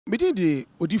me did the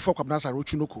Odifo Kwabnasa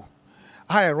Otwinoko.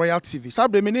 Hi Royal TV.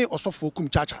 Sabre me ne osofo kum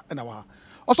chacha na wa.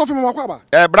 Osofo me wakwaba.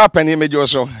 Bra pani me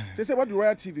joso. Say what the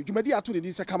Royal TV. Jumadi ato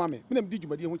de say kama me. Me na me di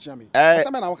jumadi ho chia me.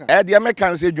 Asa me na waka. De me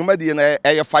kan say jumadi na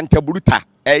e fanta buruta.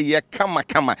 E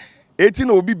kama. Eti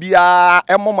na obi bia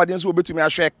e momaden so obetumi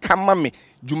ahwe kama me.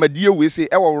 Jumadi we say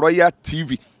e wo Royal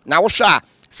TV. Na wo hwa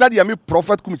sadia me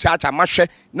prophet kum chacha mahwe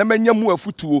na manya mu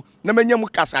afutuo na manya mu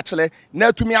kasa kele na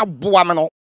atumi aboa me no.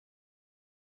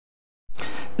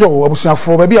 Yo,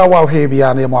 abusuafo baby awa he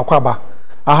bia na mo akwaba.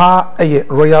 Aha eye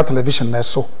Royal Television na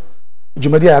so.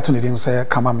 Jumadi ato ne din say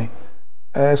kama me.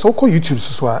 So ko YouTube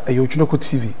so a eye Otwinoko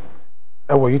TV.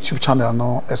 Our YouTube channel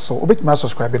no so obetuma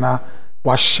subscribe na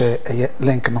wa share eye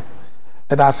link no.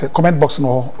 E da say comment box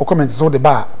no o comment so the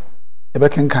bar. E be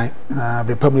kenkan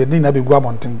be pamre ni na be gu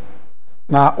abonten.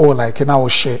 Na o like na o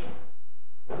share.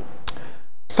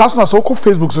 Sasuna so ko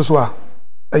Facebook so a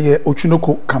eye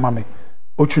Otwinoko kama me.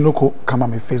 Otwinoko kama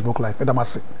me Facebook live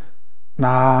edamase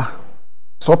na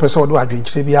so person do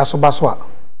adwenkyire bia so ba so a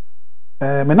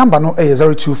me number no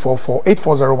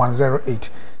 0244840108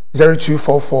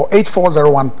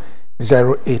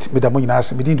 0244840108 me da mo nyina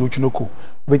ase me din do Otwinoko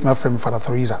with my friend Father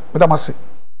Theresa edamase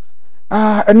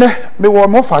ene me wo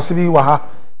mo fase bi wa ha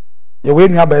ye we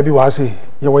nua ba bi wa ase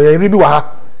ye wo ye ri bi wa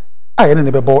ha aye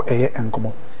ne bebo eye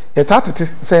enkomo ye tatete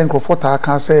say enkrofo ta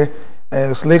kan say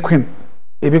slay queen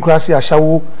ebi krasi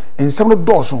ashawo ensem no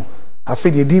doso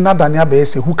afedi din na dania be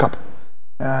se hookup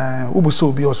ubuso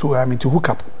obi oso I mean to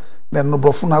hookup then no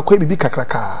brofo na akwa bibi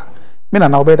kakraka me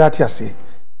na obeda ati ase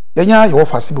yenya ye wo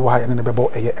fase bi wo ha ye ne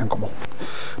bebo eye enkomo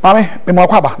mame me mo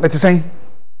akwa ba let sen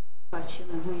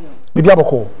bibi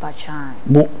aboko pachan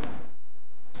mo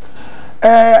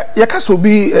ye ka so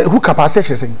bi hookup ase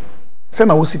chesen se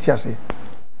na wo siti ase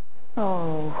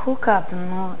oh hookup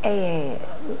no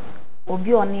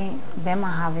obi oni bema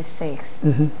have sex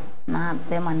na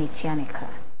bema ni chianika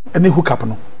any hookup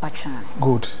no pachan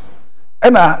good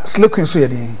ena sleeping so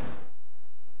yedi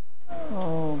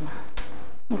oh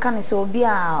nkan so obi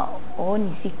a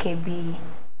oni sike bi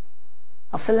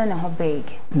a feeling ho big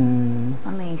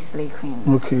ana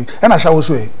sleeping okay ena shawo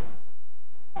so e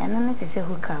ena ne te se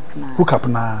hookup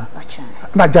na pachan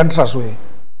na jantra so e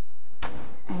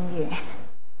anje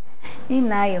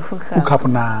ina ye hookup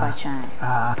na pachan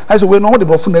I say we no the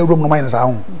brofo na room no mind sa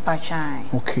ho pachan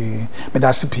okay me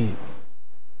da sipi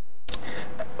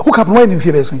hookup no any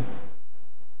fie be sen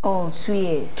oh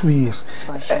 2 years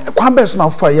kwan be so na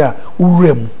fa ya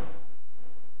urem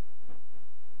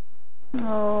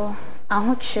oh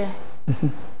ahoche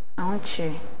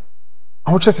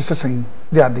ahoche te sesen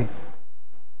de ade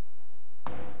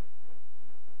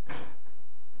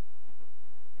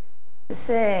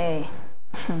say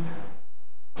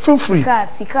feel free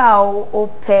sika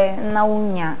ope na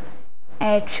unya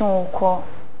etwe uko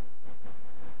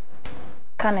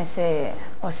can say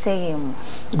o say him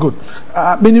good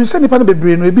menim say nipa na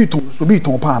bebre no ebi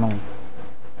ton pa no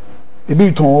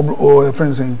ebi ton o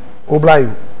friends saying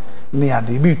oblayo ni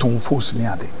ade ebi ton force ni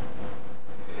ade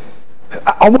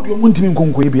amodo mo ntimi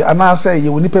nkonko ebi ana say ye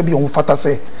wonipa bi on fata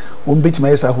say on betima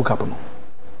yesa hookup no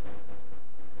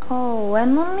oh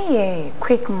when only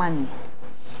quick money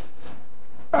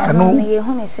I know you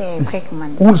want to say quick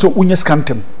money. Who so unya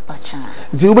scantem. Pacha.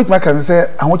 Nti wo betima kan say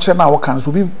ahokyere na wo kan so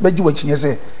bi bagi wa kinye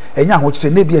say enya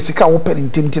ahokyere na bia sika wo pe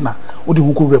ntimti na wo de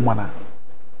hukuru mu na.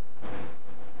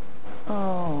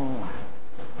 Oh.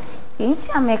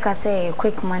 Inti ameka say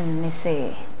quick money ne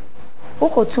say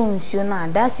okotu nsuo na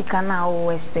da sika na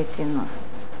wo expecting no.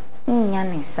 Unya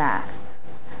ne sa.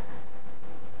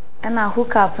 Ana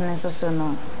hookup ne so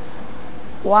no.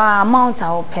 Wa amount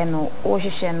a wo pe no wo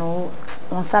hwehwe no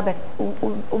on sabe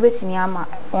obetimi ama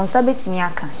on sabetimi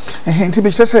aka nti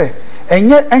be kire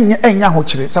enya ho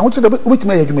kire sa ho kire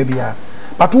obetimi ya adwuma bia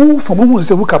but wo from hu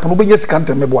se hookup no benya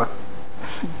scantem meboa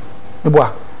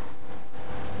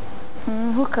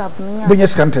hookup no benya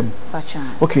scantem pacha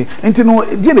okay nti no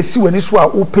die na siwani so a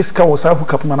wo peska wo sa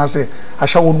hookup no na se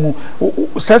ahya wo mu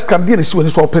sex can die na siwani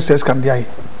so a wo sex can die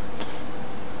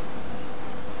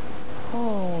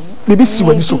oh bibi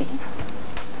siwani so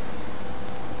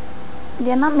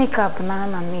they not make up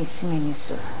na miss many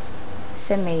so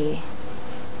se me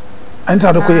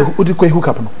enta do ko odi ko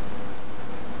hookup no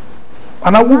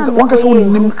ana wan ka se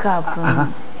won nim hookup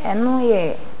eno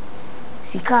ye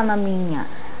sika na minya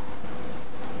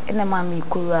ena ma mi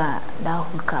kura da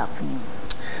hookup ni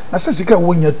na se sika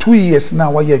wonya 2 years na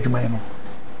wa ye adwuma no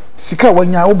sika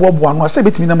wonya wo bobo anu ase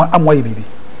betimi na amwa ye bibi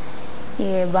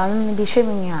ye ba mi de hwe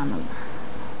mi anu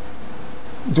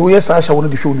do yes a sha won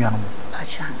de hwe mi anu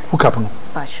pacha hookup no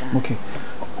pacha okay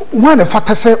one the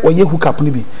factor say or ye hook up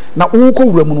nibi na wo ko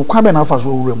wura mu no kwa be na afa so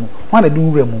wura mu one de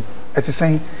wura mu eti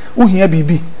sen wo hia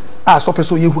bibi a so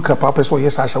person ye hook up person ye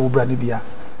sa sha wo bra ni bia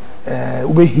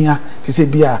wo be hia ti se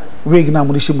bia we gina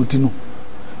mu de hye muti no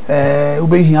wo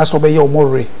be hia so be ye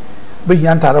omore be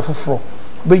hia ntare foforo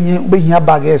be hia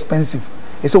bag expensive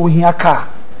eso wo hia car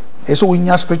eso wo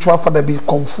hia spiritual father be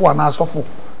comfort na asofo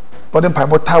but then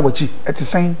pipe ta wachi eti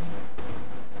sen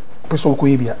person ko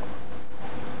ye bia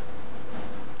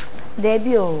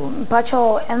Debut,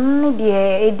 Pacho, and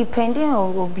the depending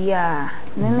on Obia,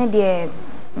 Meme de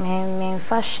men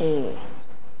fashe.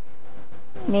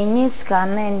 Menis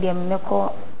can and the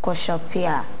meko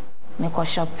koshopia, meko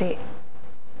shope.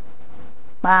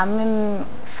 But I'm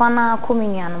fana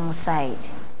coming on side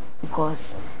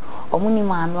because Omuni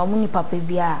man, Omuni papa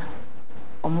bia,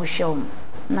 Omushom.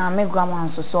 Now, my grandma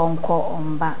so on call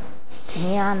on back.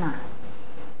 Timiana.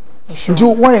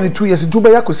 Nti why any 2 years nti be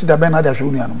yakosi da ben na da hwe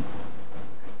onuanom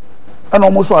ana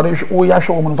omo so ade wo ya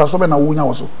hwe omo nfa so be na wo nya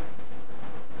wo so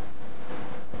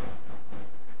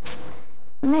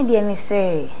me de me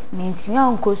say me ntimi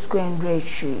anko school and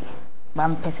grade ba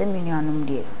mpese me nuanom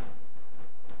de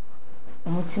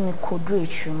omutimi kodu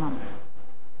etru mam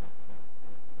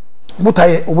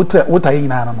wotaye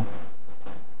nyina no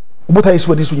wotaye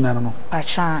so de so nyina no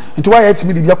pacha nti why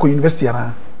yetimi de bia ko university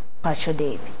ana pacha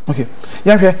de okay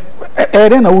yanhwe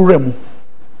na wura mu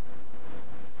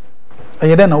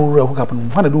na wura hook up no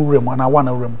wana do wura mu ana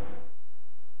wana wura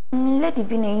mu lady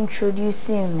be na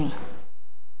introducing me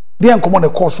dey enkomo the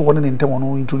course won ne ntem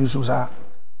no introduce us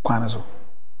kwana so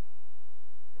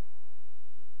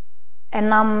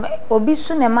and obi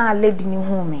so na ma lady ni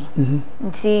hu me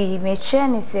nti me che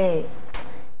ni say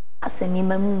asani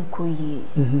mamu koyi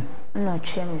no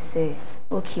che me say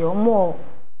okay omo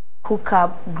hook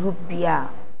up group bia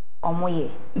omoye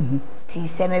ti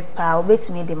se me pa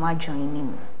obetimi de ma join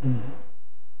nim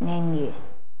nenye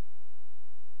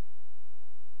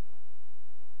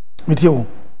metio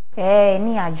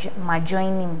ni ma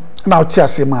join nim na o ti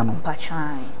ase ma no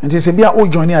pachan nti se bia o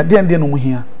join a de no mu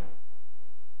hia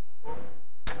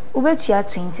obetua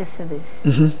 20 cedis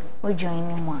o join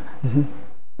nim a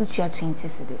utua 20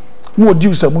 cedis mo odi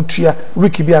usa mutua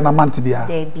week bia na month bia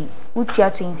there be utua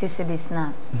 20 cedis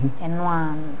na eno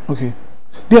an okay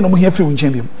de no mu hia free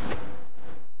winchen bia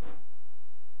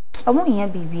omo hia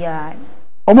bibia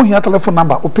omo hia telephone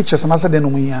number o pictures na say de no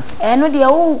mu hia eno de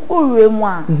o uremu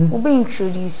a o be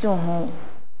introduce ho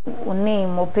o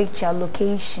name o picture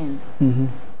location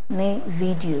ne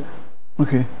video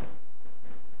okay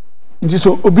nti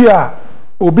so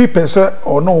obi pese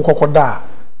or no kokoda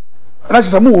na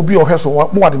say mo obi o hwe so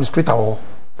mo administrator ho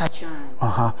pachan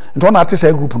nti ona ate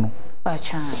say group no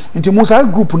pachan nti mo say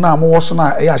group na mo wo so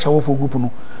na e ya hyawofo group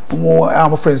no mo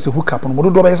am friends hook up no mo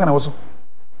do be say na wo so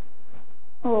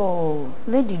oh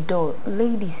ladies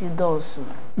doors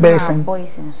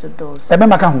boys and so doors e be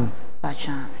maka ho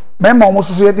pachan me ma mo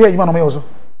so so de ayima no me wo so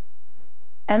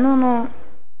eno no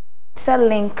sell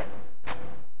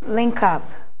link up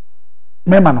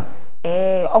me ma no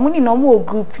omuni no mo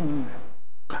group ni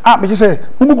me just say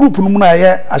mo group no mu na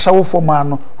ye ahyawofo ma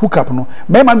no hook up no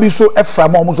me ma bi so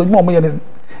fr0m mo so nyuma mo ye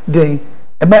den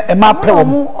e ma pe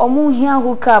omu hia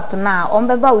hook up na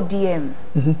ombeba o DM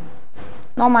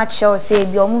no ma show say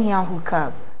bi omu hia hook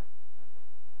up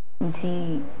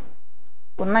nti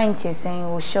o 90 sen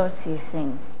o short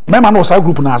sen me ma no sa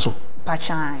group na so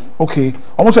pachan okay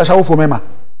omo so ahyawofo me ma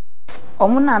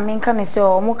omu na menka ne say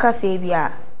omu ka say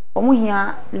bia omu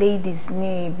hia ladies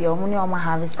ne bia omu ne omu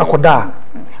have sex akoda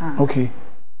okay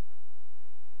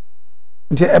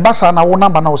nti e ba sa na wo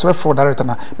number na wo se for director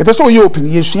na me pese o ye open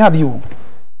ye sua de o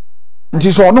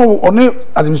nti so ono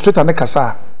administrator ne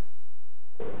kasa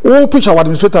o picture wa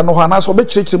administrator no ho na so be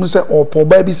chire mu se o po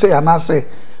ba bi se ana se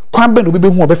kwan be no be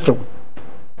hu obefrew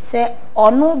se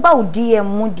ono ba o DM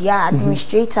mu dia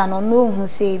administrator no no hu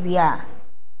se bia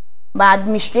ba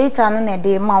administrator no na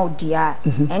dey ma o dia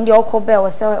and the okobe o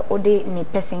se o dey ni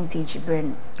percentage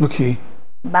brain okay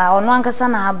ba ono ankasa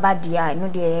na aba dia no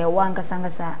dey wa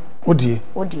ankasa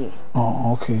odie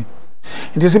oh okay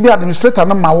it is be administrator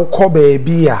no ma wo ko ba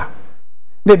bia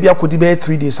na bia kodi be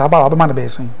 3 days aba ba ma na be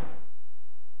sen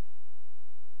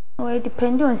it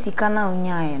depend on sikana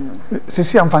unya no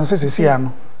sisi amfanse sisi ya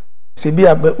no se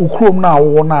bia ukrom na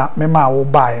wo na me ma wo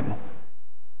bae no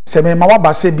se me ma wa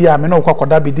ba se bia me na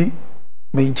okwakoda bidi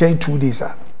me nchen 2 days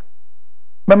a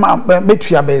me ma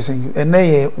metua be sen ene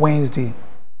ye Wednesday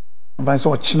amfanse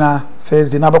o china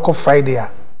Thursday na beko Friday a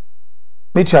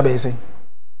metua be sen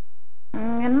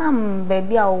nam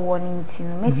baby a wo ni nti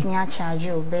no metimi a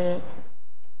charge o be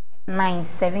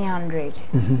 9700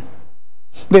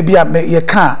 baby a ye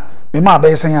ka me ma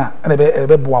be sen a na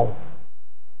be boa wo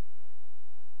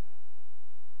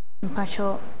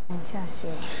mpacho entiase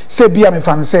se bia me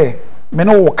fan se me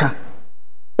no wo ka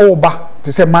oba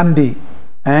te say Monday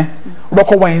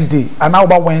obako Wednesday and now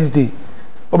about Wednesday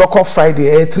obako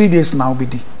Friday 3 days now be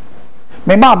di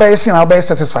me ma be sen na be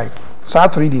satisfied so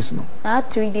 3 days no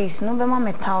 3 days no be ma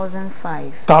me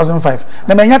 1,500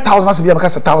 na me nya 1,000 as bia me ka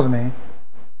 1,000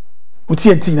 uti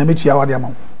enti na metua wade ama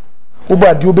wo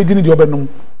ba de obedi ni de obenum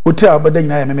hotel obeda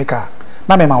nyina ya me meka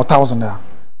na me ma 1,000 a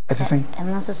etisen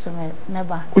eno so me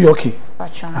ba o okay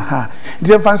aha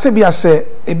ndi fan se bia se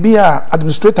e bia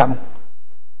administrator no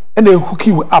e na hook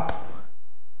you up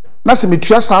na se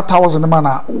metua 1,000 ma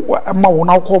na ma wo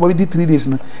na ko ba di 3 days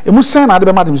no e mu sen na ade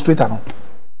be ma administrator no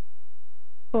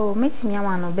oh metimi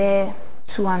ama no be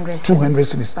 200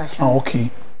 cedis okay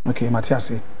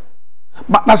Matias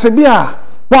na se bia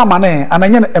wa ma na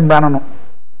ananya emra no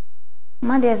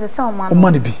ma de se sa o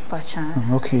ma bi pacha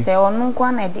okay se onu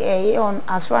kwa na de on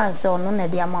as far as onu na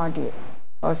de ama de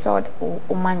o so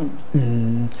o mani bi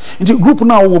nti group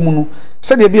na wo mu no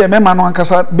se de bia mema no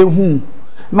ankasa be hu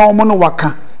na o mo no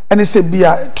waka ene se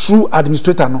bia true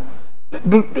administrator no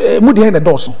mu de he na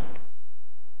doso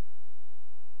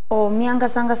o mi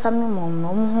ankasa mi mom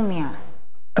no mu hu mi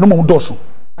a no mo doso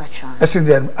pacha ese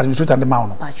de administrator de ma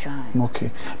no pacha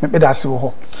okay me da se wo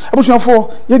ho abusuafo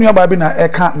ye nua ba bi na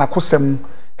eka na kosem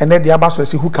ene de aba so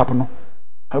ese hook up no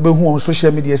be hu on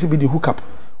social media ese bi de hook up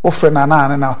o frɛ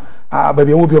na ba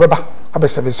bi wo bi obeba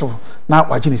abesebe na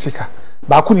waji ni sika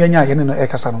ba ko ne anya ye ne no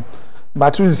ekasa no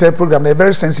but we say program na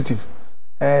very sensitive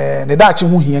ne da achi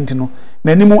hu hienti no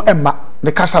na nimu emma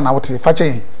ne kasa na wote fa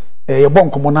che ye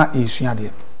bonkomo na esua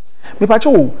de me pa che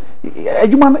wo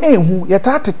adwuma no ehu ye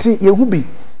ta tete ye hu bi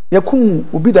ye kum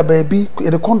obi da ba bi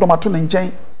ye de condom ato ne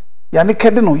nchen ya ne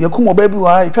kede no ye kum oba bi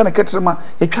wa ye twa ne ketrema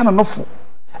ye twa ne nofo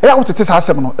ya wotete sa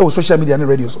asem no e wo social media ne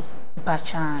radio so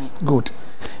pacha good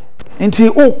nti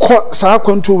o ko sa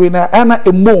kwanto we na ana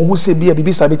emo hu se bia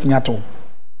bibi sa betimi ato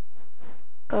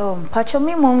pacho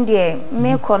mi mom de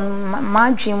me kon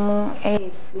madwemu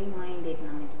free minded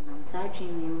na me na sa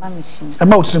dream ma machine e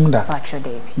ma utrim da pacho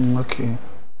de okay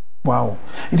wow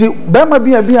nti ba ma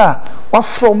bia wa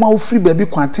from ma free baby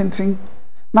kwantenten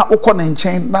na ukọ na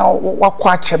nchen na wakọ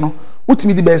ache no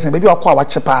utimi di besen baby wakọ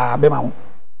awache pa be ma ho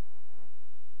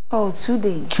 2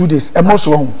 days 2 days e mo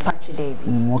so ho pacho de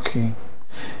okay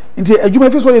nti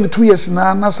adwuma fi so ye 2 years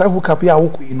na sa hook up ya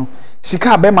woko yi no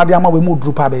sika be ma de ama we mu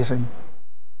dru pa be sen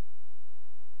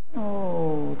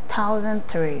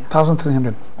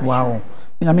 1,300 wow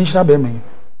nya me nhira be me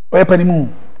oye panimu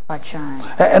pacha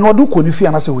no do ko ni fi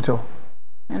anase hotel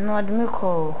no do me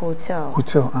ko hotel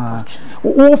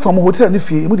wo from hotel ni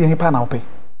fi mu de he pa na ope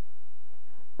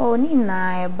ni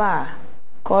na e ba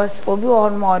cause obi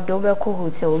on mo do be ko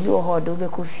hotel obi o ho do be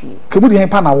ko fi ke mu de he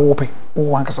pa na wo ope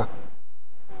wo ankasa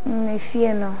ne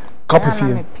fi no kape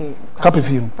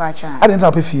fi pacha ade nta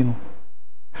ope fi no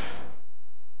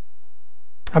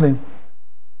ade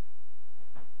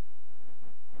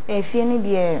fi ni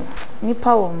de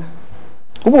nipa wo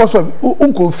wo so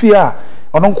unko fi a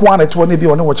ono nko ana to na bi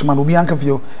one wochima no obi anka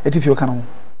fi o eti fi o kana ho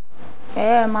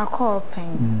ma call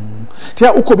pen ti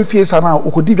a uko bi fi sa na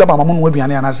uko di dwa ba mamu no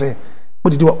aduane ana se mo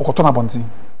didi okoto na bontin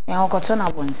okoto na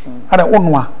bontin ade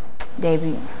onu a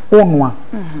Debbie onu a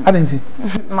ade nti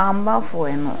mamba fo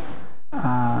eno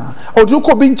o di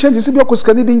uko bi nchen ti bi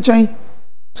okoska ni bi nchen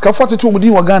ska 42 mu di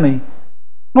wa Ghana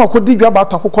na okodi dwa ba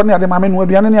to akokọ ne ade ma me no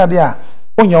aduane ne ade a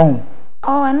onye ho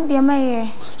and de maye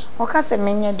o ka se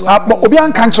menye de obi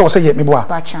anka nche o se ye mebo a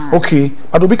okay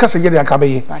but obi ka se ye de anka be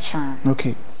ye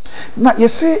okay na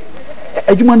yese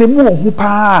adwuma ne mu ohu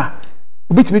pa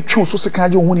obi timi twe so se ka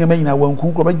je ohu ne ma nyina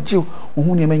wanku ko ba je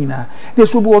ohu ne ma nyina na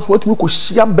so bi wo so otimi ko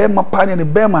hia be ma pa ne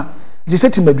be ma je se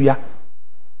timadua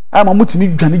ama mutimi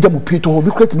dwane gya mu pieto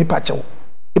obi kura timi pa chewo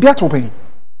ebi ato pen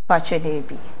pa che de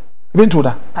bi ebi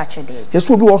ntoda pa che de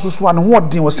yeso obi wo so so ane ho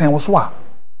odin wo sen wo so a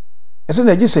yese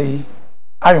na gise yi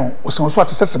ayon wo sen wo so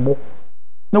atesesebo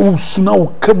na wo su na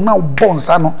wo kam na wo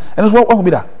bonsa no ene so wo hu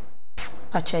bi da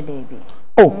pa che de bi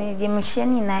oh me de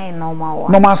machine na e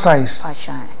normal size pa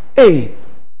cha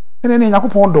ene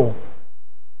yakopon do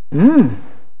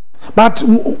but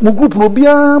mo group no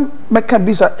bia meka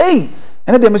bisa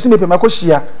ene de mesi mepe mako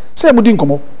hia say mo di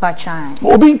nkomo pa cha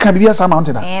obi nka bibia sa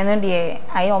mountain da ene de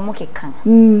ayo mo keka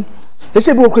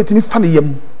ese bi okreti mi fa ne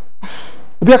yam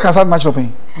obi aka sa match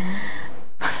open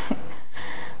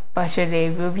pa che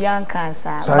de obi anka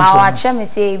sa ba wa che me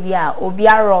say bia obi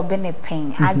arobe ne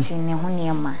pen agi ne ho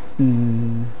ne ma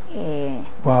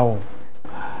wow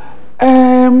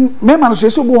me man so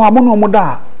ese obo ha mo no mo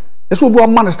da ese obo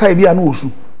man style bia na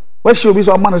osu wa hie obi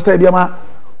so man style bia ma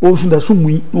osu da so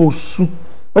mui osu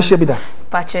ba hye bi da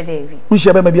pacho David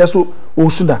nhye ba ma bia so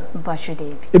osu da pacho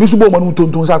David ebi so bo ma no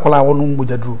tonton sa akola wo no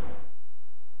mbojaduro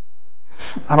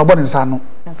ana body nsa no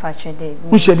pacho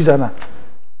David nhye bi sana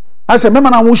ase mema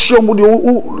na wo hye mo de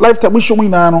lifetime hye mo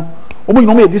ina no o mo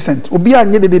nyino mo decent obi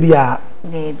anye de bia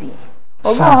David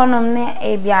obo honom ne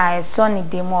e bia e so ni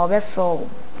demo obefro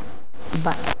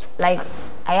but like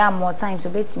I am more times so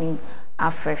bet me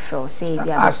after fro say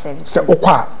bia service se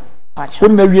okwa pacho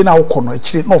won na wie na wo no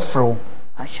ekire na ofro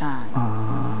pacho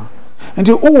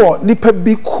nti owo nipa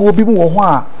bi ko bi mu wo ho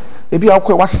a ebi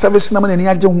akwa wa service na ma ni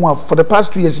agye ho a for the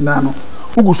past 2 years na no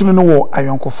ugusu no wo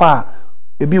ayonkofa a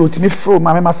ebi otimi fro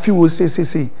ma me ma fi wo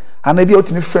say ana ebi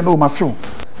otimi friend wo ma fi wo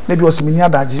na bi osimini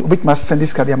adaji obetuma send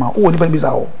this card ma owo nipa bi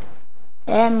za wo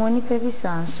mo nipa bi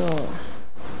san so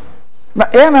na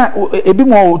na ebi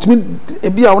mo otimi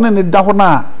ebi a wona ne da ho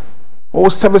na o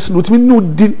service no otimi no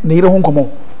di na yire ho nkomo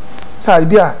sa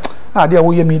ebi a ade a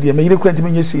wo ye media me yire kura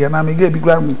ntimi nye sie na me ga ebi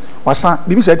kura mu wasa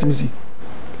bibi sa timi si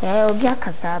obi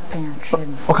akasa pen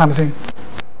atwem o kan say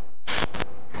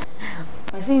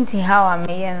since how am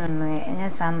yen no enya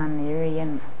sana na yire ye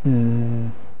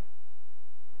no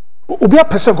obi a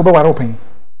person ko be ware open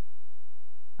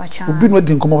pacha obi no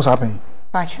di nkomo sa pen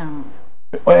pacha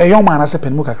a young man as a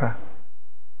pen mu kakra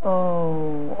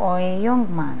or a young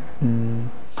man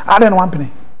ade no one penny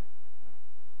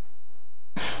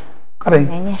ade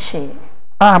enya she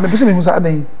me pese me hu sa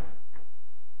ade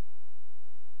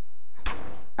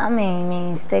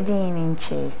me studying in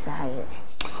chase aye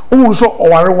o so o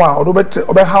ware wa o do bet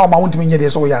obe how ma wontimi nye de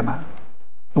so ya na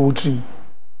e wo trim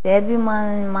there be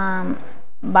man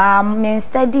ba me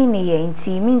studying ye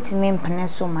nti me ntimi mpene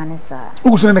so manesa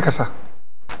ugusu ne kasa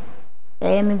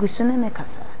me gusu ne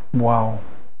kasa wow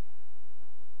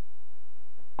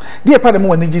die pa de mo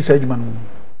wani ji sa adwuma no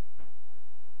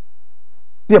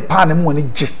die pa ne mo wani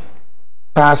ji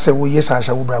pa se wo yesa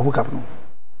sha wo bra wo kap no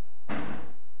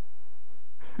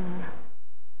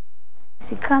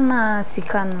sikana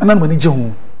ana mo ni ji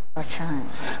ho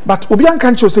but obi an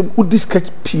kan cho se wo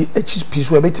sketch HP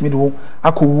so ebetimi de wo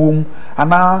akowom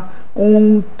ana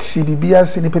on ti bibia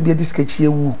se ne pa bia sketch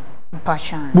ewu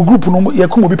pachan mo group no ye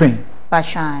ko obi pen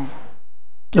pachan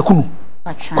ye kunu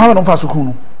pachan kwa no fa so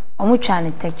kunu omo twa ne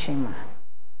techima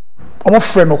omo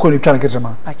friend no ko ne twa ne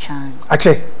ketema pachan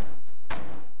ache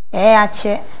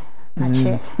ache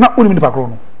na oni mi pa kro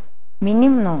no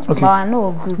minim no ba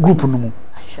no group no mu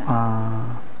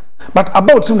but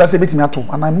about him that say betimi ato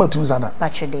and I'm about him zada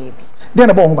pacho David dey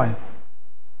na bo ho ban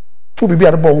wo bibi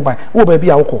ade bo ho ban wo ba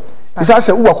bia woko isa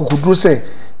say wo akokuduro say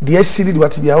de asiri de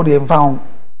wati bia wo de mfa ho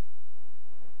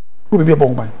wo bibi bo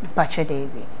ho ban pacho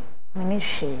David mini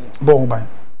she bo ho ban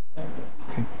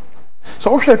okay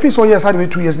so we feel so years had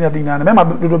 2 years near dinner na mema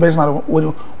do best na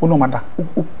wo no mada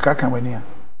wo ka kan wani a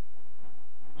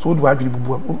so wo do adwiri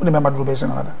bubu wo ne mema do best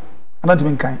na nada ananti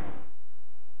men kan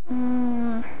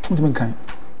ntimi kan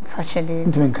pacho David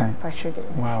ntimi kan pacho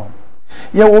David wow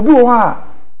ya obi wo ha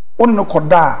ono no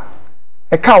koda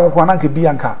e ka wo kwa na nka bi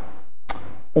anka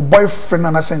o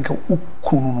boyfriend na senka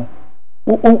ukunu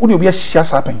no o ni obi a hia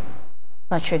sapen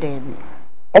pacho David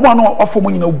o ma no ofo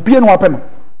mo nyina obi no wape no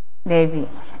David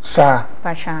sa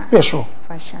pacho yeah sure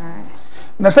pacho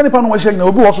na sani pa no wa hia nyina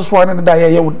obi wo so so ne da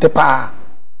ye wo de pa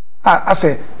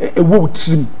ase e wo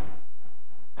trim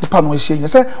pa no wa hia nyina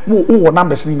se mo wo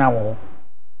numbers ni na wo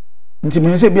nti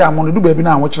me se bia mo no du ba bi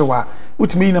na wo kire wa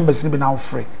utimi yi numbers ni bi na wo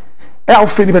free wo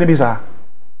free ni be bi za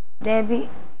David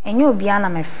enye obi ana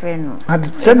me free no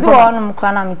send pa no mo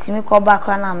kra na metimi ko ba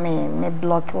kra na me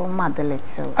block o ma delete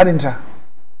so adinta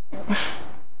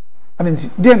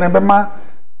dey na be ma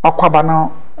akwaba na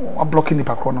a blocking ni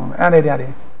pakro no ana dey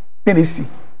ade dey si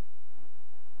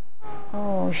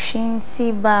oh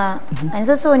shinsi ba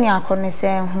anse so ni akro ne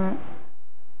se hu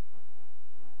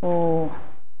oh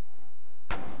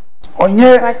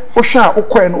onye o hwa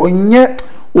okwa no onye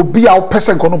obi a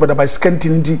person ko no bada by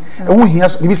scanting ndi e hu hia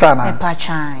bibi sa na pa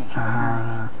chan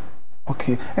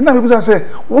okay and na bibi sa say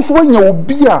wo so wanya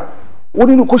obi a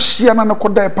woni no ko hia na ko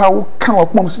dai pa wo kan wa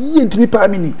kom so ye ntimi pa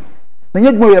amini na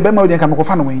ye dwuma ye be ma we kan ko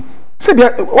fa no we se bia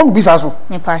wo bi sa so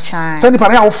ni pa chan se ni pa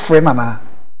na wo friend na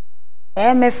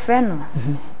me friend no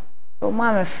o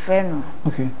ma me friend no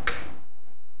okay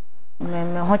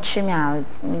me ho chimi a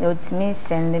me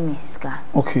send me ska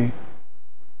okay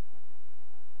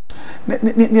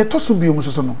ne to so biom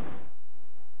so no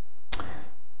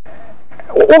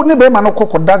o ne be ma no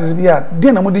kokko that is bia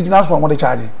de na mo digina so mo de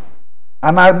charge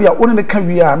ana bia o ne ka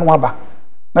wi a no aba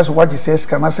na so waje ses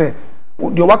ka na se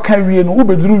de wa ka wi no wo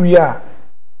beduru wi a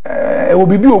o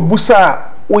bibi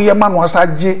obusa o ye ma no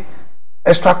asage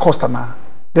extra cost na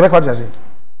de be kwa say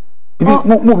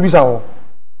mo bisa o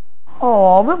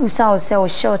obebusa o se o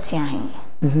short ya hen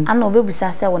ana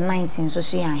obebusa se o 19 so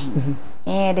so ya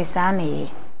hen de sa na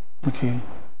ye okay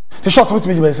the short with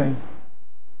me be saying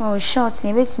oh short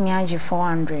ni betimi age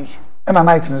 400 and a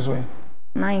night this way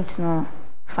 9 no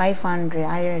 500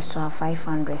 I so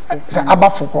 500 600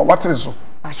 abafo what is so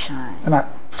acha and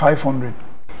 500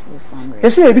 600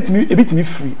 yes e bitimi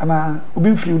free ana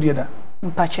obi free dey da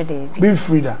mpacho dey be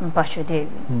free da mpacho dey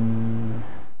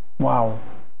wow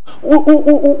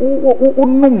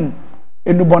num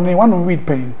enubone one weed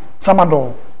pain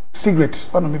tramadol cigarette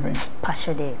one me pain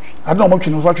mpacho dey I don't know what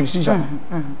you know what you see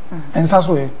and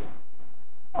so e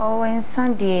oh en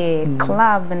Sunday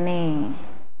club ne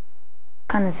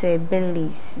can say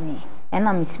bellies ni and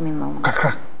am mitimi no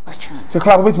kakra acha so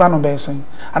club with man no be saying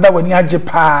ada wani age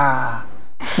pa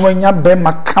wanya be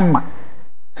makama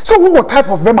so what type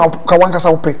of them ka wanka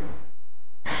sa pay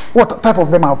what type of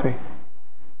them I'll pay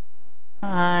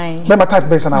ai be type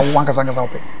base na wanka sa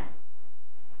pay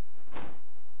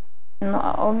no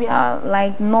obia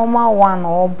like normal one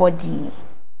or body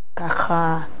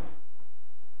kakra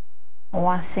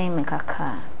one same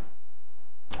kakra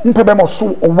umpe be mo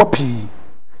so owapi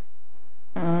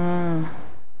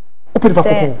open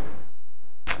for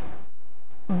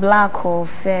black or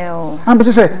fail am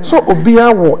be say so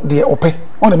obia wo de ope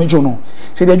on the mejo no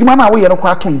say the adwuma na wo ye no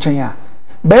kwa to nchen a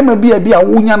be ma bia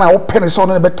wonya na wo pene so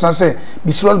no be tena say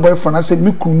mi serious boyfriend na say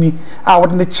mi kruni a wo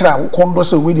de ne kira wo kondo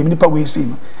say we de mi pa we see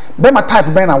no be ma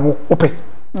type be na wo ope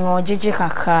no jeje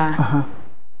kakra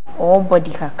or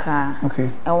body kakra okay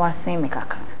e wa same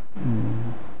kakra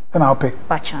na ope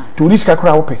pacha to ni ska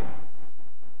kra ope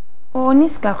o ni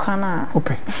ska kra na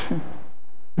ope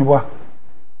ni boa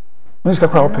ni ska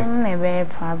kra ope na be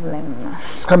problem no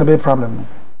ska na be problem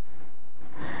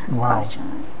wow pacha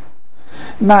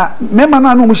na mema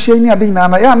na no mo hye ni ade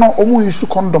na ya no omo use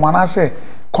condom ana say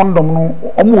condom no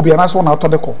omo obi ana so na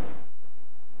otodeko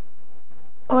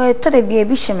oh to de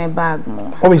be sheme bag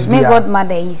mo always be my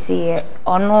godmother he say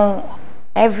ono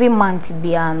every month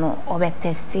be ano obe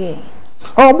test e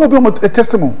oh mo be mo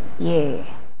testimony yeah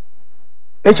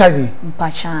HIV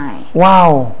mpachai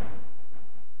wow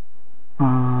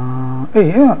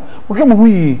wo hwe mo hu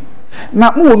yi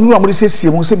na mo wonu amode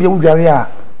sesie mo se bia wudware a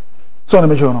so na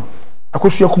mejo no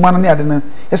akosua kuma na ne ade na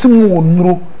yese mo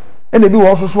wonuro ena bi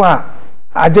wo so a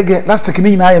agege plastic ni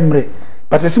nyina ayemre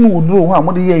but yese mo wonuro ho a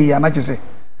mo de ye na chese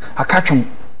akatwum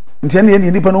nti ene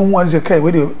ye nipa no hu an se kai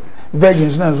we de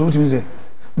virgins na so utimi se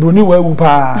broni wa wu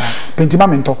pa pentima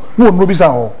mento mo wonuro bi sa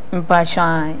ho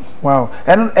mpachai wow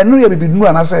enu ye bibi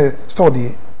nuru na se store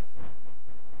de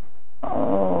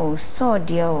oh store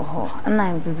there ho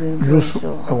na bibi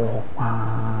so oh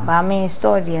ba me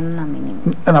store there na minim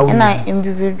na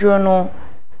bibi dro no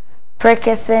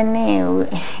prekese ne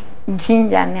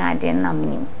ginger ne ade na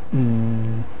minim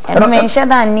eno me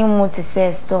nshada ni mu ti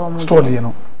se store there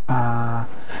no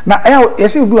na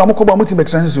yesi bibi wa mokoba mo ti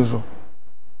betran so so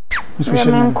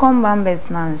she me come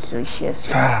bambes na so she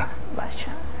so sa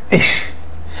bacha ish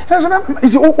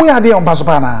is o ya de on paso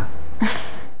pa na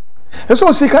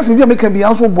eso si kasi bia make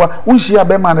bia so boa wonhia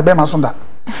be ma ne be ma so da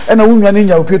ena wonwa ne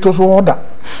nya opieto so ho da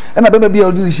ena be bia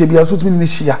odi hia bia so tumi ne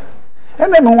hia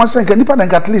ena me ho asenka nipa na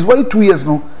at least why 2 years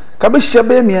no ka be hia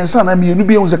be miensa na mienu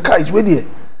bia unse kai we de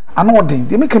ana odin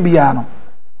de make bia no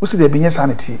wo se de be nya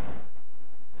sanity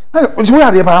na o ji we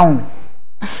ade pa ho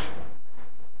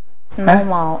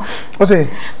normal o se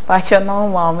bacha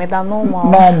normal me da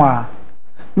normal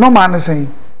ne say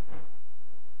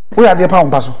we ade pa ho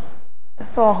pa so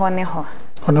so hone ho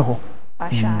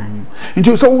asha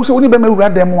nti so woni be ma wura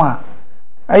dem a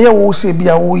aye wo se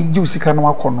bia wo ji usika no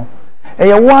akono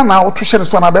eye wo na wo to hye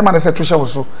so na be ma na se to hye wo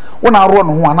so wo na ro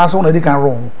no ho ana so wo na di kan ro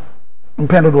ho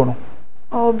mpendo do no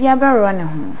obi abero ne ho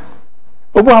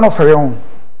obu ano fere ho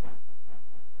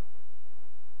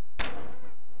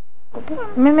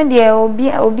meme de obi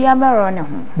abero ne ho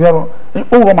biaro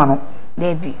o ro ma no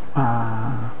debi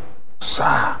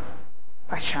sa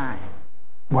asha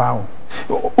wow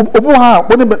obu ha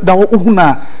woni da wo hu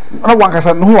na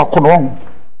wankasa no ho akono ho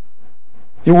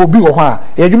ye wo bi wo ha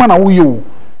e adwuma na wo ye wo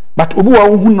but obu wa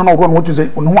wo hu na ro no what to say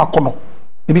no ho akono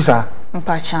e bi sa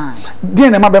mpacha die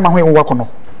na ma be ma ho ye wo akono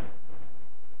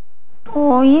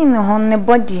oh yin ho ne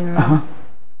body no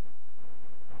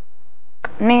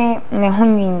ne ho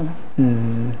nyin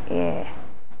yeah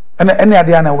any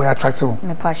ade na we attractive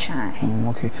me pacha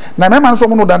okay na me man so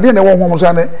mo no da de na wo ho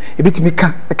so na e bitimi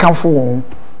ka e kanfo wo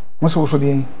mo so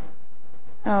de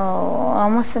oh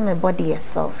almost my body is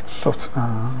soft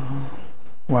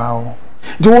wow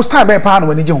do you start by pa no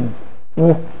wani je ho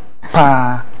wo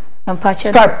pa and pacha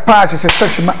start pa se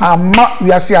sex ma ama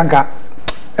wi ase anka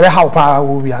ebe how pa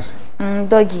wo wi ase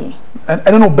doggy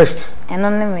and no best and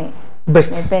on me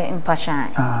best be impassion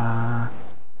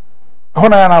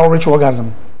hona na rich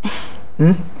orgasm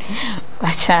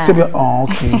pacha so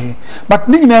okay but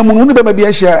ni nyina mu no ne be ma bi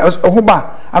a hia ho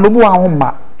ba anobu an ho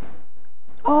ma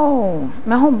oh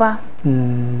me ho ba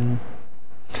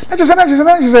na je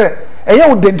say eye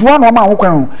wo denti wa no ma ho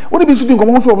kwan wo de bi su di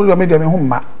nkomo so obo me de me ho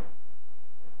ma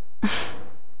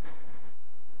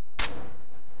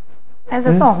as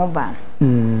a song ho ba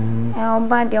e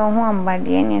ba de ho amba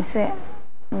de any say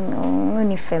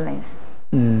any feelings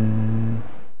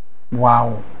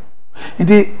wow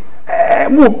indi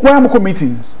mo ko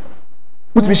meetings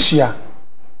what we share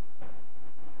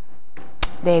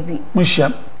baby mo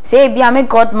share say bia me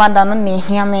godmother no me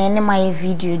hia me ne my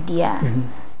video dia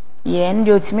yeah and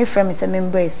otimi fr0m say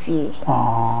member fie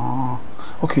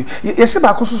okay yes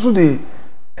ba ko so de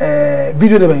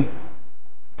video de ben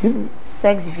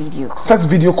sex video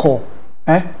call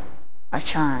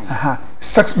achai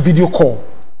sex video call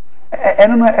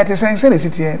eno no at say na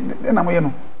city na mo ye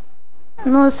no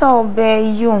no so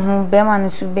be you hu be man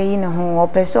to be yin hu o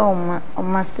person o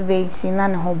masturbate na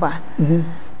ne ho ba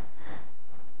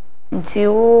nti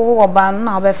o ba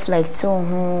na be flex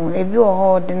hu ebi o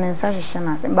ho de ne sa hihye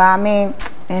na se ba me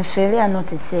enfele not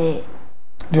say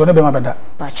de one be ma beda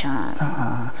bachan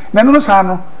na no sa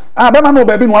no be ma no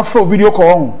ba bi no afro video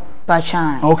call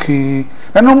bachan okay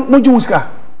na no mo ji musika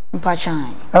bachan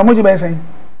mo ji be say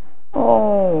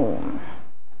oh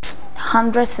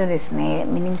 100 cedis ne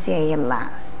minim say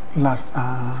last that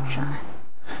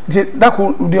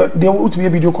they would be a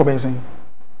video call by saying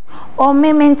oh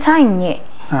me mentanye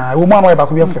woman way back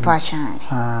be afem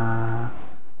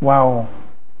wow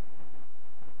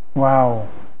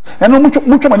and no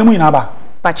mucho mani mu ina ba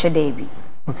pache debi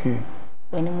okay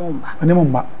weni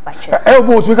mumba pache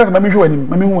bo to because mami hwe anim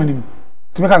mami hu anim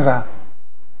to make answer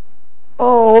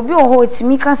oh obi oho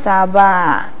timi kasa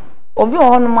ba obi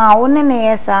oho no ma woni ne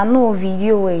yesa no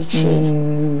video we chi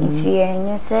nti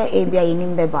enye se ebia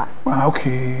yenim beba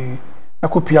okay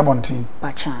akopia bontin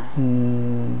pacha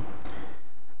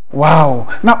wow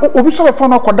na obi so be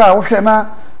phone akoda wo hwe na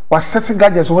wa set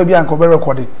gadgets wo bia anko be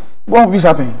record go be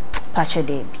happen pacha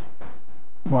debi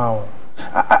wow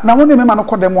na woni me ma no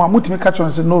kodem a mutimi catch on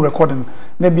say no recording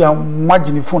na bia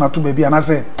mwagini phone ato ba bia na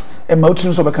say e ma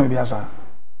utinu so be kan bia sa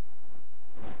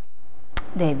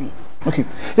debi okay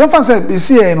you fan say be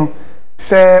see here no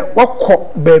say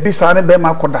wakọ baby sa ne be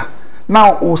ma koda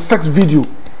now o sex video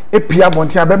e pia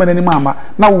bonti a be ma nani mama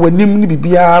na wo wanim ni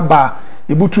bibia ba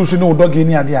e butu so ne o dog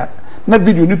ni ade a na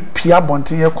video ni pia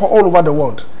bonti e call all over the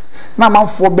world na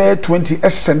manfo be 20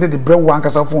 send the brew one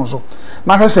kasa phone so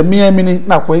na hwe say me amini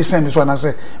na kwa send me so na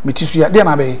say metisu ya de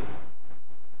na be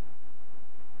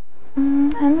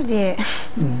I'm there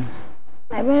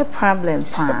I be problem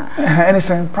pa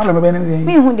anything problem be anything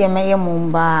me hu de meye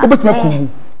mumba obetuma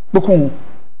ku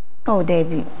oh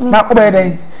debi na obe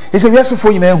den e se wiase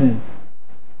fo nyina hu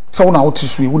so na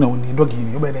wotisu e wu na woni dog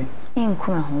ni obe den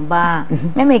nku hu ba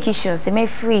me make sure say me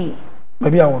free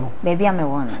baby a wono baby a me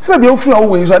wono say baby o free a wo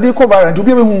we so ade cover and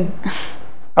obi be hu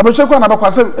abroche kwa na ba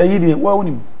kwa say eyi de wa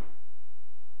wonim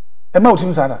e ma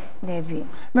wotim sada debi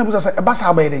na bu say e ba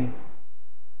sa ba den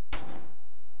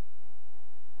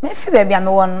me free baby a me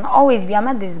wono always be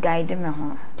am this guy de me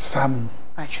ho sam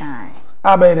pa try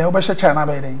ba den o be share na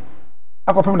ba den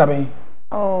akopem da ben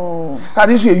oh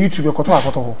ade so YouTube e koto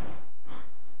akoto ho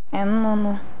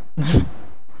no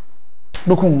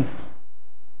Boku.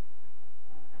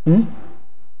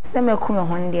 Se me ku me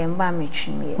ho ndie mba me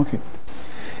twimie okay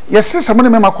yes se mo ne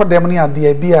me makodem ne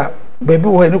ade bi a baby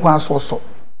wo ni kwan so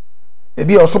e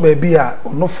bi oso baby a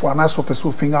onofo ana so pese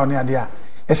ofinga ne ade a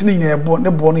yes ne nyina ebo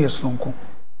ne bo no yesunonko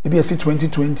e bi ese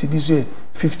 2020 bi so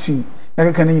 15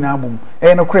 ya ka ne nyina abom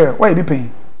e no kre why bi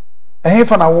pen e he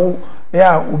fa na wo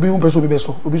ya obi hu pese obi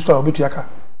beso obi so a obi tuaka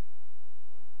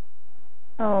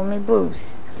oh me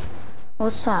boobs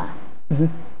osa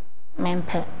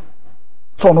mempe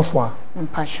so no fo a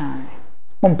mpachan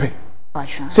mompe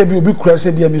pachan se bi obi kura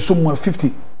se bi am so mu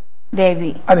 50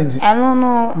 baby adenti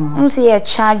no nse ye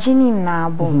charge ni na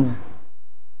abom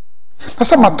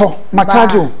asa mato ma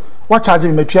charge o wa charge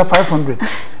me matua 500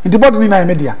 ndi body ni na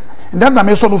media nda na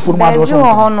me so no funu ma do so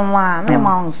no ho no ma me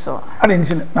ma unso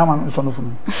adenti na ma so no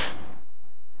funu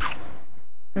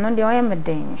no de o ye me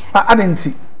den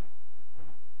adenti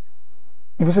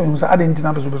ibe se me musa adenti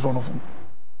na be so no funu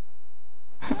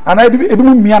ana ebi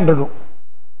mu miandodo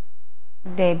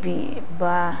debi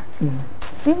ba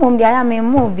mi mom dia ya me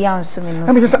mo obi anso me no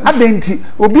na me say adenti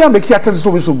obi am beki atem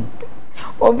so besom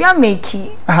obi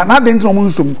ameki na adenti no mo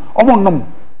nsom omo nnom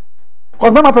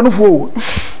cause mama panu fo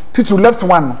titu left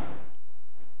one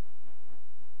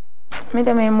Me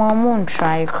dem mom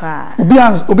try cry. Obi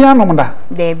anom da.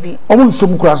 There be. Omo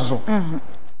nsom kura so.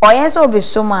 Oye so be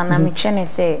so man na me chene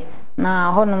say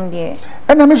na honum de.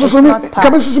 E na me so me ka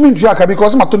me so me ntua ka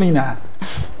because ma to ni na.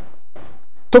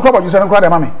 To kura ba ju se na kura de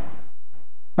ma me.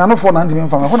 Na no for na ntimi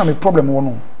mfa me ho na me problem wo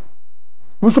no.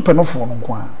 We so pe no for no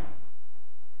nko a.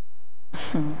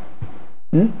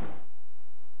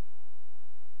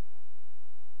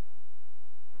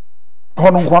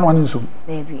 Hono nko no ani nsom.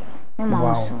 Baby. Me ma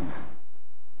nsom.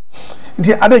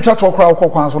 Nti ade twa to kura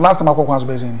akokwan so last time akokwan so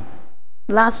be zeni.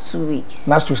 Last 2 weeks.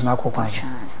 Last week na akokwan.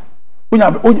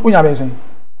 Unya be zeni.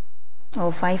 Oh,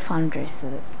 500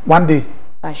 cedis. One day.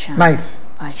 Bashan. Night.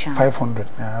 Bashan. 500.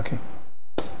 Yeah, okay.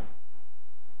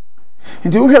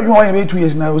 Nti wo hwa dwuma be 2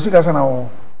 years na o sika sa na wo.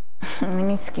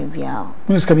 Miniski bia.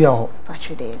 Miniski bia ho.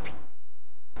 Pacho dey bi.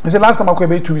 Is the last time akwa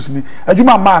be 2 weeks ni.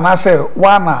 Adwuma ma na say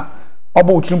one na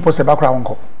obo utrim pose ba kra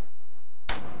wonko.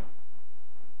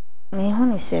 Me hu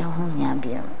ni se hu hia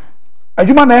bia.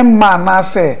 Adwuma na ma na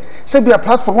say bia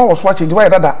platform wo so change why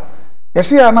dada.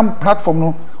 Yes ya na platform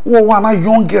no wo one na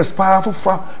youngest powerful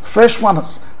fresh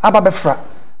ones aba be fra.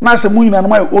 Na say mu nyina no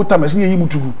my old time ese yi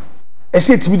mutugu.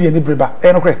 Ese etimi de ni breba.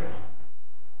 E no kre.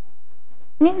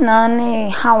 Ni na ne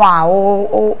hawa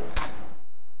o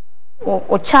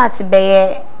chat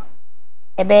be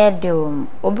ebe de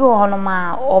obi wo hono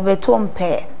ma obeto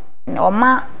mpe o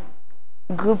ma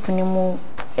group ni mu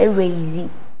easy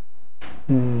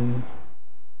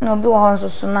no bi wo honso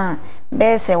so na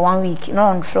be say 1 week no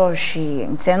on sure she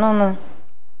nteno no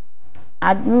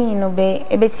admin no be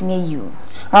ebetimi ayu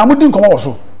mudi nkomo wo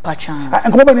so pachan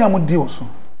nkomo ba ni amudi wo so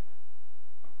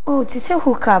oh ti say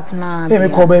hook up na me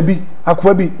ko ba bi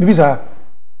akwa bi bibisa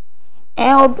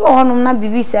obi honum na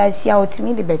bibisa asia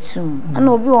otimi de betum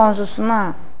ana obi honso so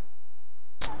na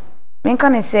men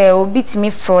kan say obi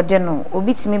timi fraud no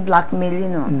obi timi blackmail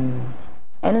no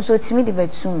eno so timi de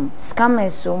betum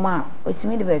scammers so ma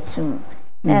otimi de betum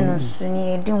eno so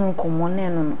ni edi hu komo na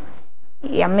eno no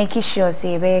ya make sure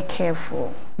say be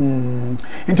careful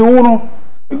into wo no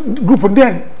group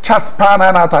den chat pa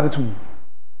na atade tum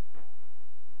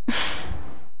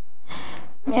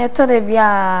me to de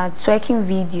bia twerking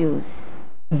videos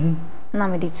na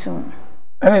me de tum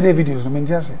any day videos no me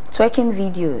ntia say twerking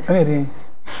videos any day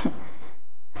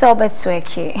so bet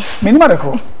twerking me ni ma de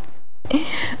ko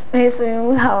me so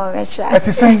you how I try it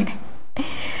is saying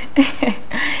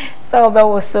so be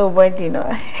was so body no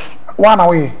one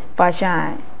away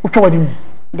pachan utwa wanim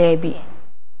there be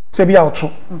se bia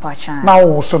oto pachan na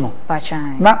wo so no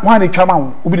pachan na wan de twa ma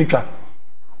wo obi de twa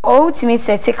oh timi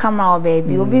set camera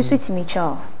baby obi so timi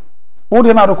twa wo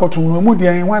de na do ko tum no mu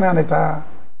de wan na ta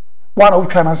wan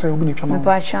utwa na se obi de twa ma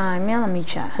pachan me na me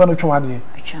twa wan utwa wade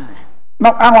pachan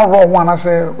na an ro one na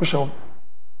se wo show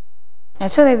I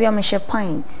told them I'm share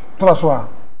pints. Tola so a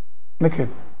naked.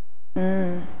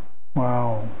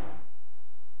 Wow.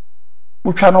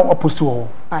 We try no opposite to all.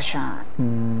 Pasha.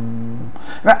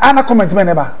 Na ana comment me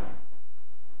neba.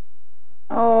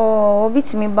 Oh,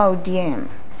 bit me about DM.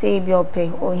 Say be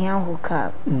ope or here hook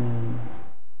up. E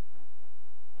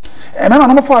me na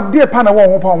no for dey pa na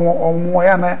wo ho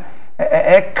ya na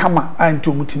kama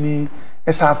anto mutimi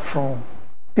esa afro.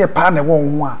 Dey pa na wo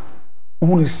ho a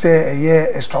who say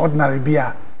extraordinary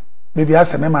bia maybe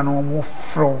as a member no more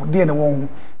fro dey na won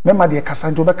member dey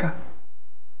kasa njo beka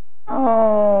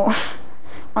oh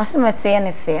aso me say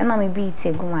na fe na me beat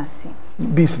egumase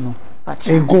beats no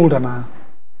a gold na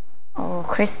oh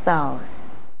crystals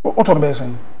what on be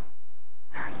saying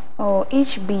oh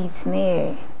each beat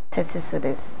near 30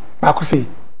 cedis ba ko say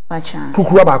pachan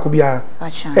kukura ba ko bia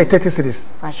pachan 30 cedis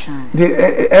pachan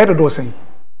the do saying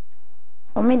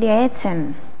o me dey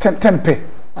 10 pe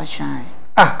pachan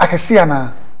akese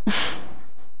ana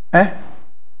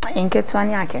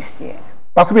enketwani akese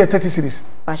ba ko bia 30 cedis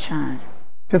pachan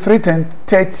te 310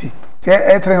 30 te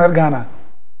 300 Ghana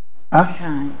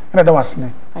pachan na da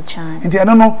wasne pachan nti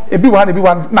eno no ebi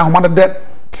wa na homa de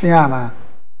tia na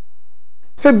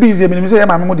se busy me say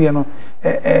ma me mo de no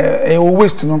o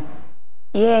waste no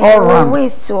yeah o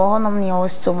waste o honom ni o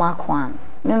stomach one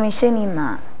me sheni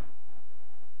na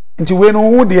nti we no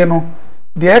wo de no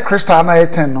de crystal na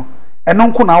 10 no eno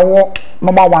nko na wo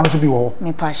number 1 so bi wo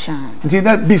me passion nti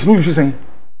that beast no you say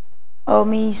oh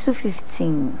me use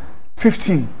 15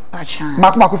 passion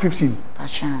mako 15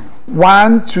 passion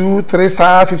 1 2 3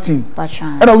 sa 15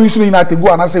 passion and we usually na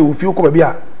tego na say we feel ko ba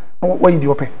bia wo yi di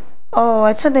ope oh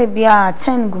I told them bia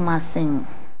 10 gumasin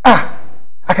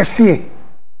akese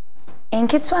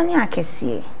enketwa ni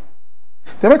akese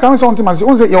Tebe kan so onti mase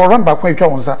onse ye run back atwa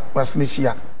wonsa wasne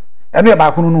hia eno ye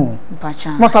baako no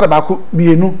pacha mo sare baako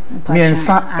mienu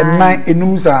miensa enan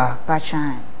enum za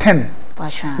pacha 10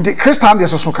 Pacha. The Christian de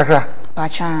so kakra.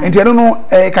 Pacha. And you know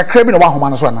kakra bi na wa homa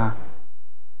no so na.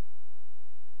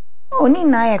 Oni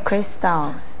na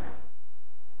crystals.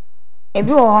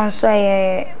 Ebi o hon so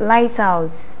light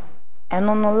out.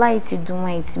 Eno no light do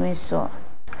wait me so.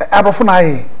 Abofo na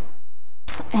ye.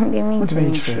 And they mean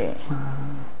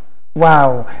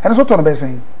wow. And so to no be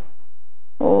saying.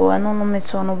 Oh, eno no me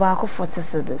so no ba ko 40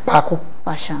 cedis. Pacha.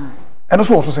 Pacha. And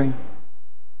so also saying.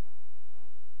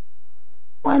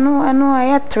 I know I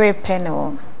had 3 penny.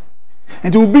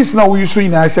 And you be now you so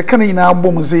I say can ina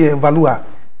bom say value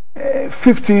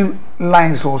 15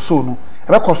 lines or so no.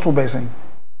 E be cost to be saying.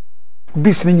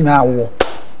 Bis ni nyina wo.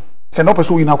 Se no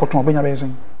person nyina koton obenya be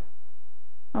saying.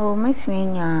 Oh, makes me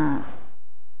nya.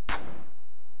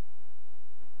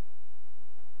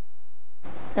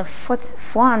 So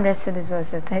 400 cedis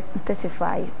was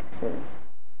 35 cedis.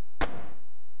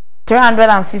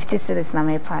 350 cedis na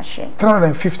me pashe.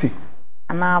 350.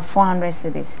 And 400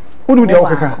 cedis. Who do the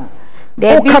okaka?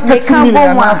 They be 30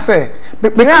 million na say.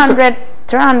 300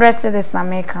 cedis na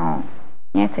make on.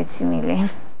 Yeah, 30 million.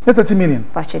 30 million.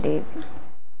 Pashe Dave.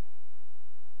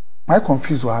 My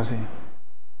confused was it.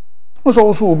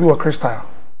 Also will be a crystal.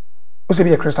 What's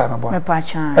be a crystal my boy? Me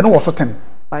pacha. And also 10.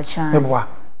 Pacha. Me boy.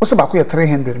 What's about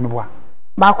 300 me boy?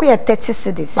 Baku ya 30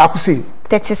 cedis. Baku say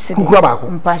 30 cedis. Who grab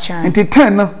baku? Pacha. Into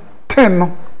 10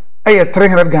 no.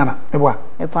 300 Ghana, me boy.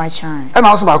 Me pacha. And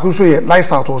also baku so ye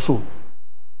lights out also.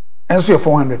 And so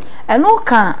 400. And no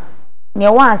can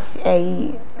near was no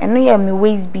ye me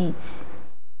waist beats.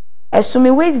 Assume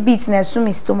me waist beats na assume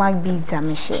me stomach beats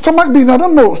am she. Stomach beat, I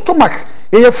don't know. Stomach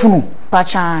ye funu.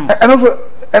 Pacha. And also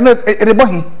and e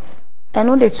bohi. I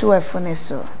know the two are funny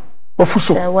so.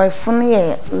 Ofuso. So why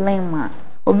funny lema.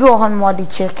 Obi o hon more the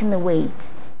checking the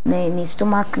weight. Ni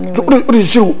stomach ni weight. What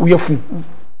is you we funu?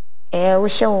 We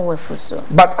share we fuso.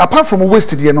 But apart from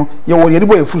waste there no, ye wo ye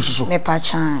boy fuso so. Me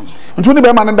pacha. Ntu ni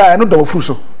be man da no da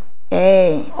fuso.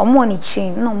 Omo ni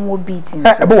chain no mo beating.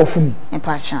 E be wo funu. Me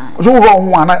pacha. So wo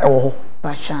ho ana e wo ho.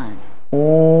 Pacha.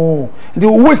 Oh,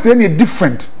 the waste any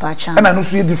different. Pacha. And I know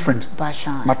so different.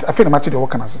 Pacha. But I feel the match the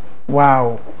work as.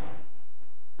 Wow.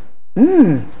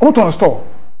 What on the store?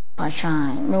 Pacha.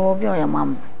 Me will be your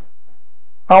mom.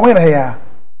 Ah, where here?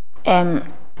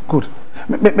 Good.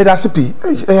 Me da sipi.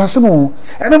 Asemo.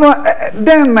 And no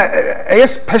then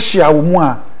special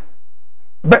mo.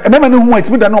 But me no hu it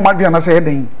me da no ma dwan na say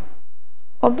den.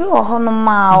 Obi o ho no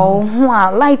ma o hu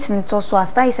a light ni to so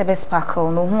as tai se be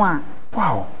sparkle no hu a.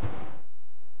 Wow.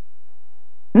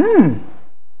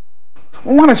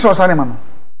 Wanna show us man.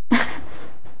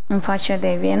 Mpacha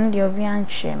de bi en de obi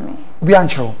anche me. Obi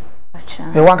anche.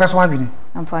 Pacha. E wan ka so adwini.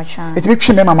 Mpacha. E ti be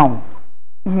twi me mama wo.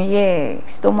 Yeah,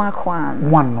 stomach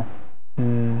one. One no.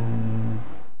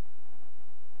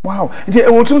 Wow. Nti e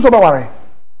wo tun so ba ware.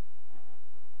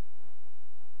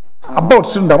 About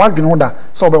soon da wadwini ho da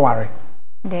so be ware.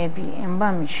 There be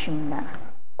emba me shim da.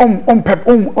 Pep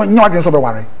nya wadwini so be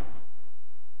ware.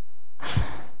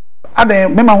 Ade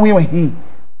mema ho ye hi.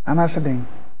 Ana se den.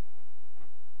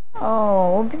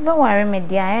 Oh, obi be ware me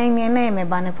dia enye na me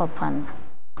ba ne papa no.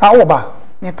 Ah wo ba.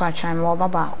 Me pacha me wo ba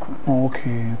ba ko. Oh,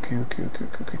 okay.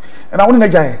 And I want to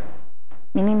jai.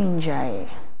 Mini ninja e.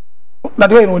 Na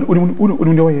de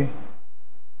uni de we.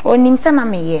 Onim se na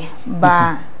me ye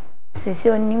ba sesi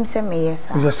onim se me ye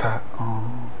sa. Yes sir.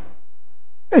 Oh.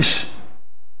 Ish.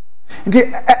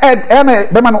 Ndi na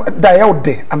be ma no da ye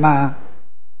ode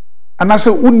ana se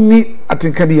unni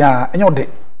atinka bia enye ode.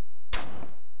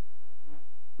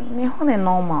 Me ho ne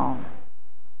normal.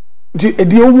 Ndi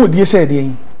edi ohu odi se edi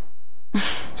yin.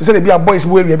 So say bia boys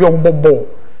bo area bia ombobo.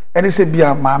 Ene se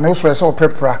bia ma me so se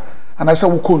oprepra ana se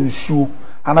wo ko nsuo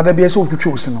ana da bia se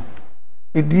otwetwe osi no.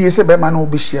 Edi se be ma na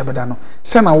obi hia beda no.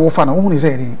 Se na wo fa na wo hu ni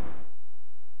se edi.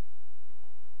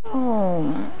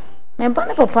 Oh. Me ba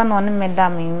ne papa no ne me da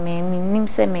me nim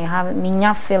se me have me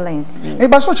nya feelings bi. E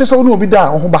ba so che se wo no obi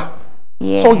da wo ba.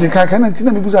 Yeah. So di kan na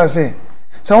ntina me buza se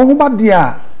wo ba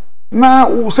dia na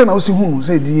wo se na wo si hu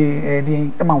se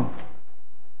di e ma wo.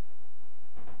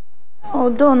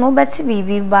 Although no better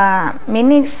baby ba me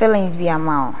need feelings be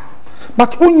amount.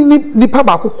 But only nipa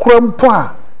ba kokora mpo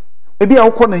a ebi a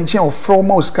wokọ na nche of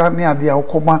fr0m oska ne ade a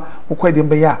wokoma wokọ de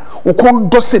mbe ya wokọ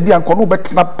do se bi anko no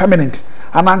betena permanent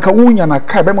ananka wunya na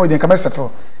kai be ma de nka me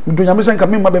settle mdunya me senka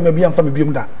me ma be ma bi amfa me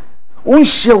biom da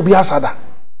wonhia obi asada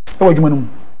e wadwuma no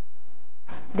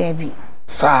Debbie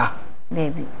sa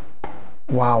Debbie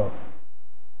wow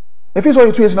if it's all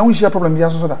you two years na wonhia problem bi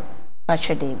aso so da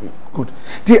Pacha Debbie good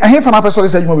di ahe fa na person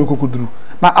say adwuma be kokuduru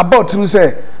na about him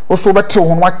say wo so betew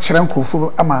ho no wa kire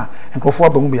nkrofo ama nkrofo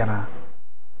abamu bia na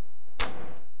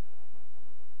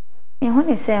me ho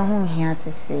ni say ho hia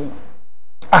sese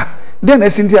then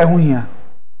esinti a ho hia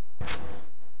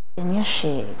enya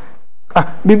hwe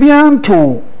bibian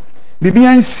to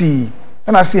bibian si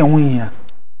na se ho hia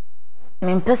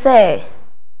mempese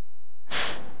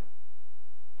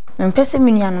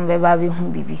minuanu beba be hu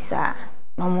bibisa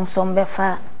no mo so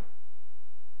mbefa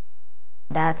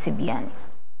that biani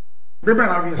bebe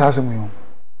na adwen sase mu yo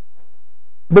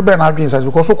bebe na adwen sase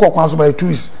because so kwa so by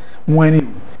twist mu ani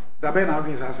da be na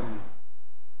adwen sase mu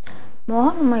mo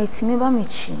ho ma itimi ba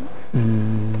mechi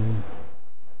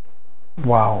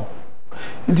wow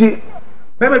nti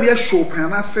bebe bia show pan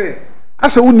na say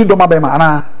ase wonni do ma be ma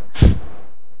ana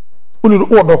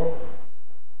wonni odo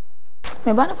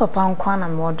me ba na papa nkwa na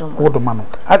me odo ma no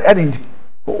ade nti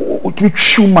o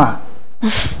twuma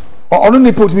ono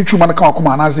ni pot mi twuma na ka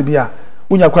akoma na ase bia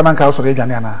unya kwa na nka so re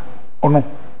adwane ana ono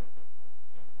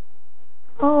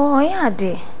oh yeah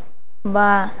de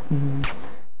ba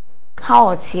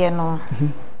how tie no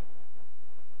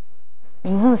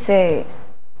minhu say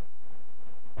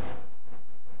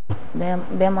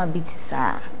bema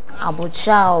bitisa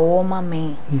abocha o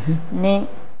mame ne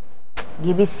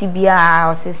gibisi bia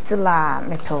o sistila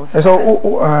mepels so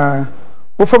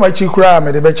o fa ma chi kura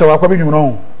me de be chewa kwa bi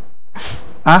nwuno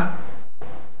ha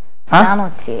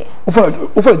sanote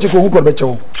o fa chi ko hu ko be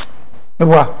chewo me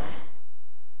boa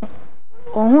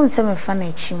ohun se me fa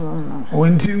na chi mu no o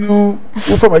ntinu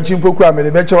o fa ma chi kura me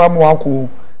de be chewa mo akọ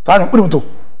sa nyu kunu to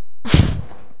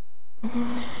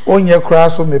onye kura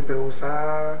so mepel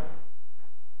sa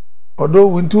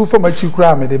odo wintu fa ma chi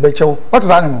kura me de be chewo what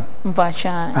is anyu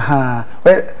mpacha aha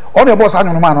on your boss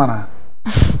anyu no ma no na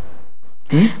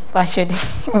pachedi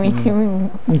mitimi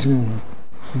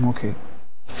okay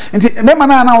nti mema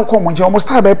na wo kom nche almost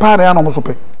start be pare ya no mo so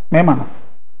pe mema no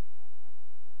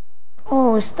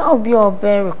oh start be or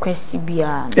be request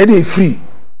bia e dey free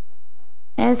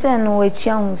ense no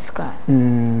wetua huska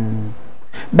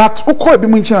but uko ebi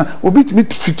mu nche obi timi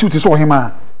treat you so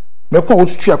hima me ko wo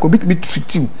tutu akobi timi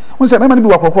treat you won say mema no bi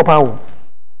wa kokro pa wo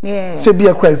yeah say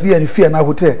bia cry fear ni fear na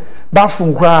hotel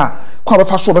bathroom kra ko be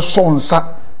fa so be so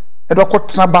nsa e do ko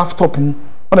tena bathtub mu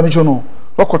ona me jo no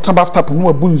do ko tena bathtub mu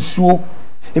abu nsuo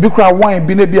ebi kra wine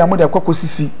bi na bi amode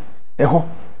akokosisi eho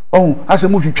ohun ase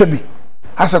mu hwetwa bi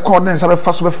ase ko den sa be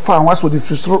fa so be fa an waso de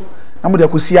fisro na mode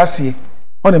akosi ase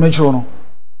ona me jo no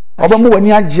oba mu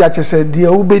wani agi akese de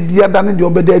wo be di ada ne de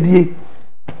obeda die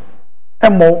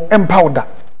emo empowder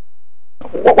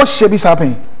what she be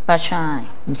happen pachan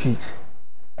okay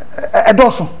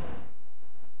edoso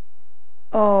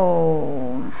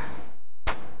oh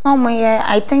no my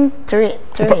I think three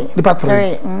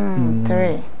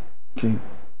three okay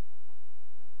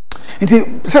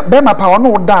inti se be ma power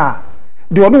no da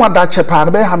de ono wada che pa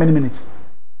be how many minutes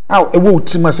aw e wo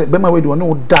utima se be ma we de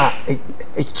ono da e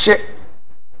che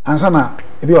ansa na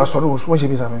e bi wa sori wo so she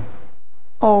be happen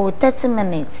oh 30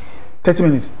 minutes 30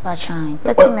 minutes pachan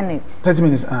 30 minutes 30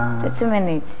 minutes 30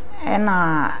 minutes and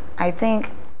I think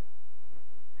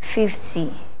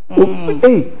 50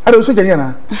 hey I don't so jani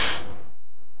na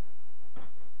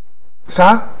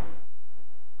sa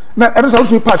na I don't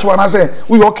say patch one I say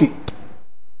we okay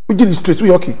we get straight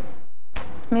we okay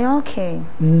me okay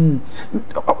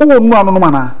o no anu no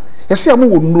mana yesi am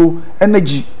wo no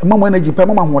energy mama energy pa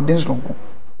mama hoden stronko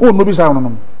o no bi sa no no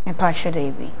me patch dey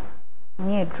bi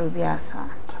ni edro bi asa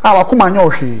wakoma anya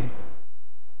ohwe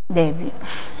debi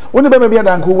woni be bia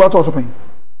dan ko wa to so pen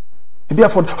e bia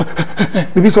for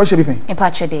bibi so she bi pen e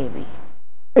patch debi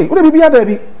eh woni bia da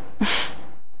bi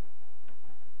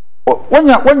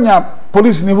wanya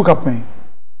police ni hook up pen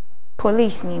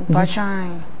police ni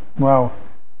pachan wow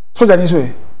soldier ni so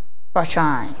e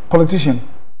pachan politician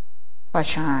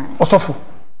pachan osofo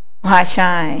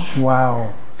pachan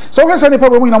wow so we say ni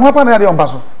problem na mo pa na dey on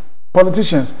paso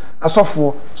politicians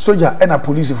asofo soldier and a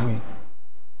police for you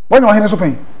when you so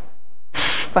pen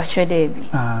patch debi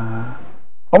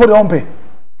omo de ompe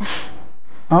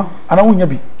ana wunya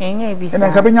bi enya bi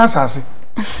ena ka benya asase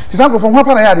ti san ko fo ho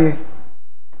pa na ya de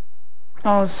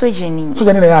oh soldier ni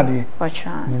na ya de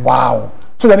pachan wow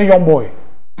soldier ni young boy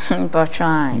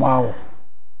pachan wow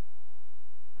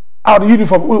the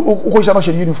uniform who shall not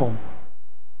share uniform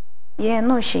yeah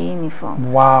no share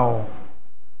uniform wow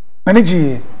na ni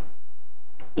ji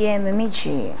yeah na ni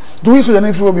ji do we soldier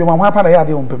ni free obi ma pa na ya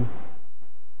de ompem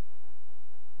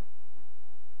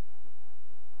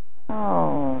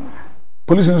oh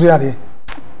police nso ya de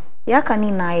ya kan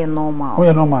ni na ye normal oh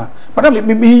yeah normal but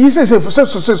he say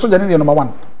soldier ni number 1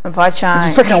 pachan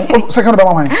second number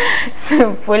 1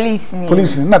 so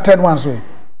police na third one so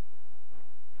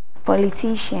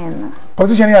politician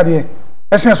ya de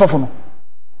esen sofo no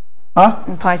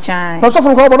pachan no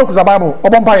sofo ko obo no kuza bible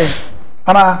obo mpaye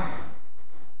ana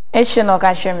Eche no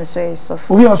ka hwe me so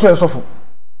esofo. Obi no so esofo.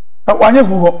 Wanye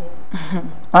gu ho.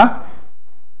 Ha?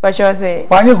 Pacho say.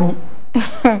 Wanye gu.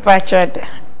 Pacho.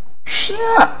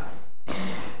 Shia.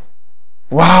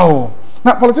 Wow.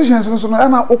 Na politicians no so no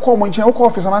na ukọ mo nchen ukọ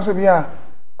office na se bia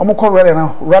omukọ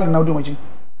rally na odi mo chi.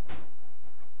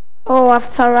 Oh,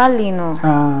 after rally no.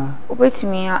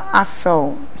 Obetimi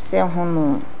afro say ho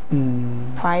no.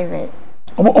 Private.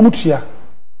 Omutua.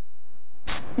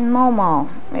 Normal.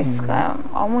 Meska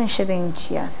omu nhede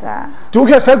ntua sa. Do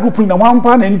you say group na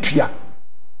wampa na ntua?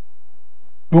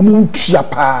 Do mu ntua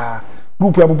pa.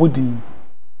 Group ya bobodi.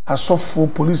 Asofo,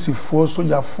 police for,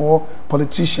 soldier for,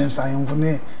 politicians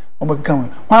ayemfone omokan we.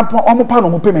 Wampa omopa no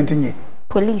mo payment nye.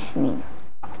 Police ni.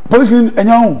 Police ni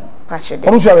enya ho. Pacho de.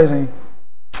 Onu tua be sen.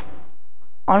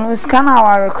 Onu scan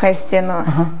our request no.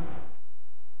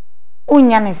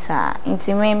 Unya ne sa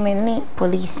nti me ni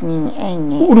police ni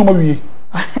enye. Unu ma wie.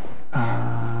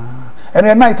 And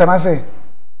at night and I say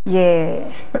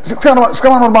yeah.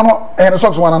 Scam on no and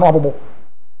socks one and no abobo.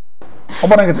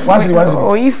 One city.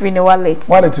 Oh, if we know wallet.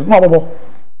 Wallet, no abobo.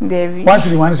 David.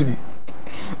 One city.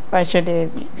 Pacho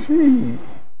David.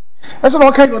 That's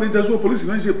all kind of the police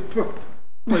and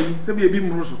say be a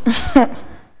beam russo.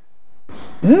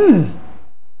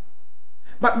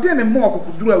 But then a more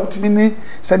could do out mini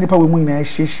send the women and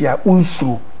shishia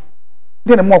unsu.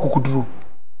 Then a more could do.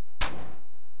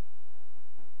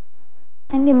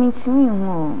 And they mean to me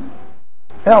more.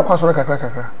 I'll cross a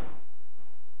cracker.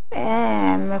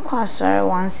 Me cross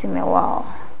once in a while.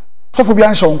 So for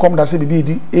Bianca on come that say be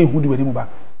a who do any more.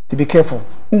 To be careful.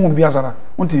 Who will be Azana?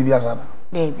 Until be Azana.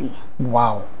 Baby.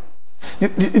 Wow.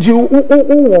 Did you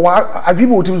have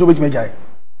you teams over Majai?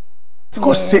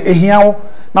 Because say a here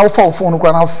now for phone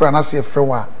now friend I say a free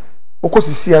wa. Of course,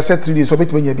 see I said 3 days so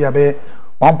bet when you be a bear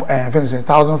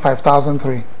 1,000, 5,000,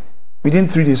 3 within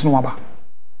 3 days no matter.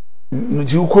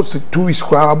 You cost 2 weeks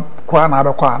crab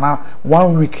now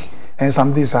 1 week and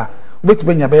some days are wait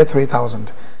when you bear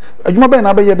 3,000. You may be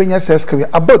na be ye says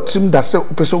about him that say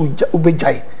person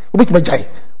ubejai ubejai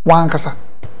one kasa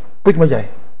ubejai.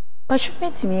 But you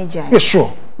meet me jai. Yes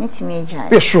sure. Meet me jai.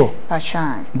 Yes sure.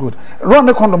 Pashan. Good. Run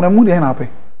the condom na mu dey na pay.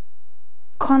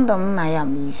 Condom na ya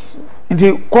me use.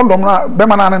 Nti condom na be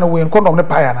ma na we condom ne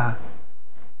paya na.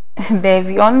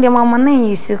 Baby on the mama na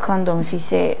use condom fi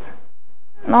say.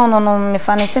 No, me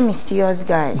fanny say mysterious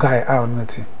guy. Guy I on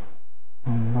it.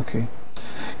 Okay.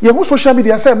 Yeah, who social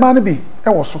media say man be e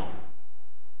wo so.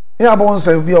 Yeah, bon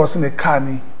say be o se ne car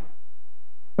ni.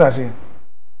 That's it.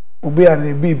 Obi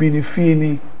an be ni fie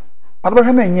ni.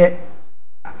 Adaba na nye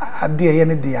ade ye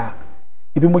ne dia.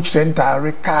 Ibi mo kire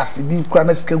ntare cars bi kura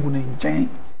na sika gu ne nchen.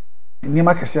 Ni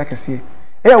ma kese akese.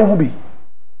 Eh wo hu bi.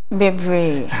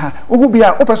 Bebre. Wo hu bi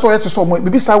a o peso ye te so mo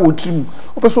bibi sa wo trim.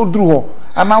 O peso duru ho.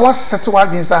 Ana wa set wa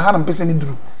adwen sa ha na pese ni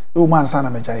duru. E wo man sa na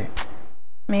mejaye.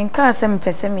 Me nka se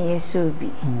mpese me yeso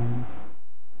bi.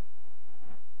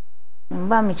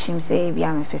 Mba me chim se bi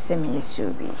a me pese me yeso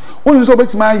bi. Woni so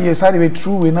betima ye sa de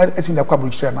true we na etim da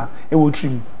kwabrochire na e wo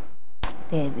trim.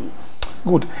 Debi.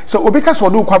 Good. So obeka so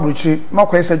do kwabrochire na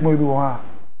kwa segment bi wo ha.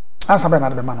 Ansa be na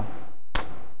de be ma no.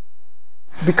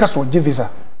 Because of visa.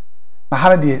 Na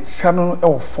hana de sano e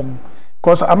wo fom.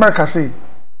 Because America say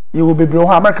you will be bro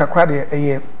America cry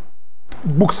de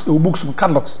books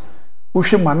catalogs. We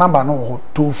share my number no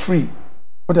to free.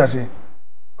 What I say?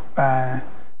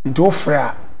 Into free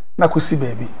na kwesi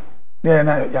baby.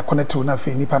 Na ya connect to na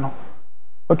fe nipa no.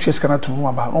 What you scan to know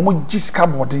about. Omo giska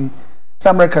boarding. So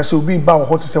America say obi ba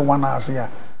ho to say 1 hour say ya.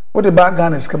 What the bag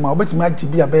Ghana is come out bet me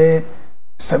agibi abe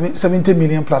 70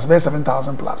 million plus be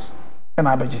 7,000 plus. E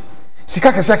na abeji.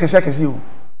 Sika kese o.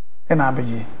 E na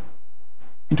abeji.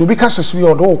 Into obi cash we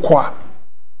odo kwa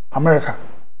America.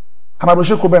 Ana bro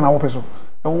sheko be na wo peso.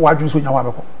 E wo adwun so nya wa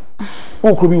beko.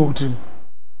 Wo kro bi wo trim.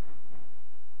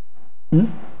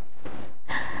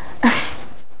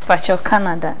 Pacho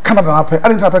Canada. Canada na pe. I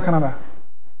didn't have Canada.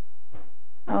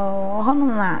 Oh, hono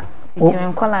na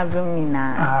fitimen kola room ni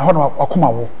na. Hono akoma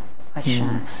wo. Pacho.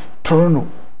 Toronto.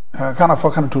 Kana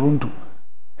for kana Toronto.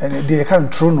 And they can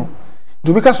Toronto.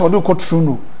 Do because odo ko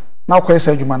Toronto. Na ko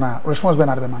esa adwuma na response be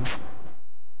na de be man.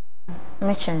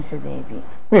 Me chance baby.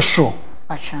 We sure.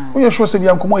 Pacho. We sure say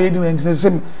biam komo yedi na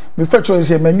say me factual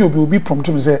say manyu obi prompt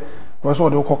me say we so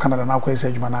odo ko Canada na ko esa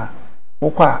adwuma na. Wo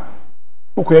kwa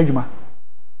adwuma.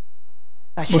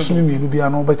 Bosumi mienu bia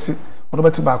no beti odo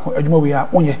beti ba ko adwuma we a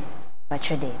onye.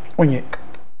 Pacho baby. Onye.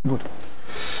 Good.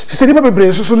 She said nipa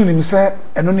bebre so no nim say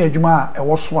eno na adwuma a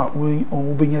ewo so a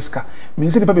wo benya ska. Me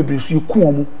say nipa bebre so yeku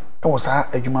omo e wo sa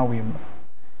adwuma we mu.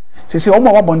 Say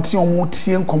omo wa bonti omo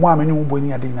tie nkomo a me ne wo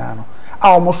boni ade na no. A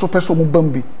omo so pese omo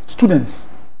bambi students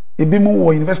ebi mu wo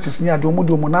universities ni ade omo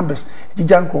de omo numbers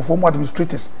ejija nkrofo omo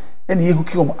administrators ene ye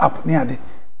hooki omo app ni ade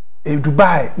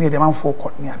Dubai ni de man for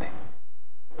court ni ade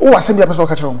o wasem bia person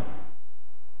ka kire omo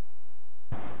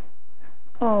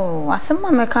oh wasem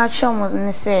ma me ka kire omo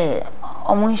ni se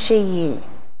omo nhye yi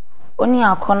oni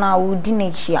akona wo di na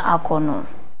chi akono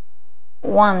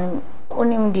one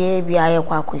onim de bia ye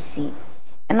kwa kosi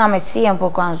na me tie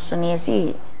empokwan so ne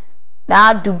see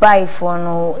that Dubai for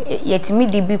no yet me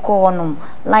di bi ko honum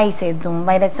light edum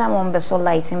by the time on be so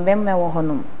light in be me wo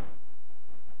honum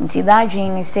nti that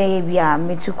dream ni say bia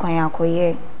metu kwan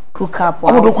akoye hook up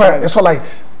o do kwa so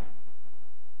light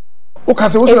o ka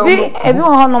se wo so ebi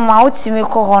wo honum a otimi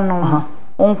ko honum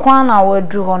onkwan na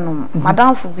wadu honum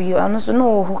madam fu bi ono so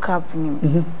no hook up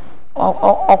nim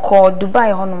oko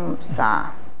Dubai honum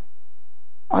sa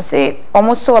o say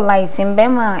almost so light in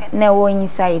bema na wo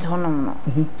inside honum no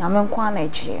na me nkwa na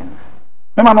ejire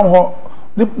no me ma no ho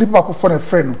ni papa ko for a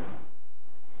friend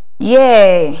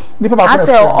yeah ni papa ko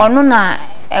friend ono na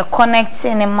e connect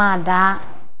ni ma da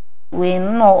we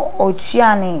no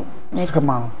otua ni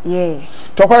sikama yeah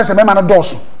to kwa se me ma no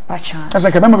doso pacha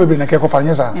ese ke me ma bebre na ke ko fa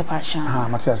nyesa me pacha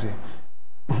matiase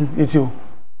etio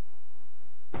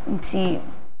nti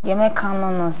ye me kan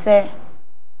no se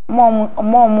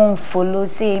mom follow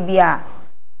say bia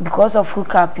because of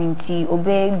hookup inti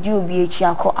obe di obi echi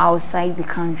akọ outside the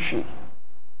country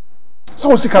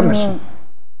so o sika neso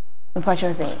me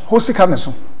pacho say ho sika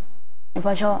neso me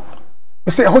pacho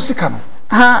me say ho sika no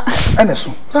ha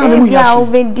eneso na me mu ya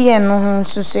obe di eno ho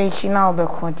susu echi na obe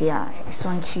ko dia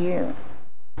so nchi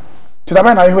ti da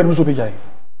ba na yehu enu so be jai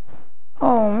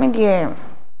oh me dear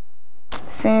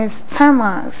since time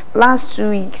last 2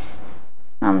 weeks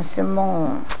I'm still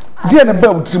no dear the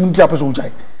bell trim dia person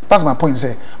jai that's my point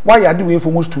say why you are doing for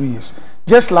almost 2 years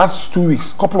just last 2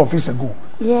 weeks couple of weeks ago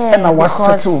yeah and I was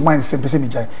settle mind say person me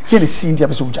jai here the see dia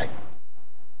person jai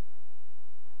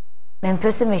men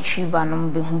person me triba no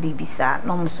be hu bibisa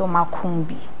no so makom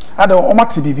bi ada o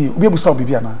mate bibi obi ebusa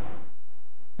bibi ana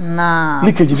na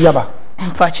leakage bi aba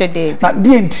pacho de na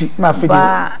die nti na afedi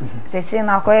ba se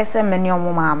na koye se meni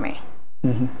omo maame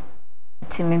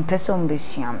ti men person be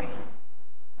suame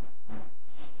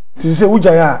ti se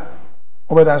ujaya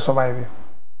obeda survive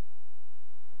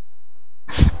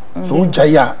so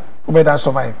ujaya obeda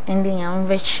survive ndi nyam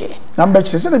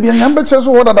veche se na bia nyam beche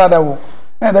so woda dada wo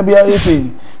da bia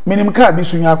yesi minim ka bi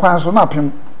sunya kwan so na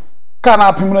apem ka na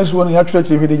apem na suwo no ya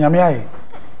twere hwede nyame aye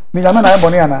ni nyame na aye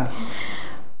bone ana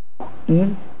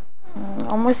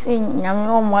almost nyame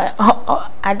omo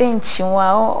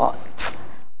adenchiwa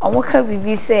omoka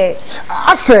bibi se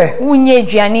ase unye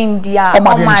aduane ndia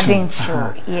omadenchi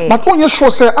yeah but onye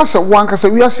sure say ase wanka say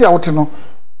wiase a wote no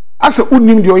ase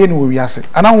unnim de oye ni wo wiase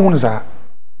ana hu nza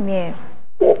yeah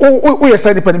o ye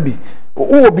side depend bi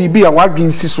o bibi a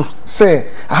wadwen si so say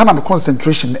aha na me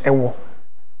concentration ewo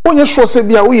onye sure say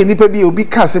bia o ye nipa bi obi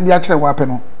ka se bia kire wa pe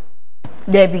no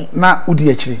debi na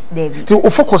udi akire debi ti o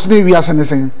focus ne wiase ne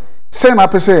sen say na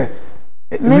pe say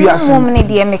wiase mom ne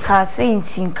de me ka say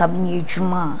nti nkabni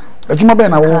adwuma adwuma be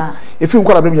na wo efi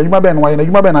nkola be adwuma be na wa ye na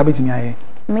adwuma be na betimi aye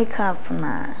makeup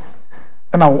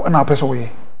na pe so wo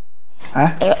ye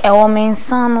wo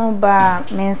mensano ba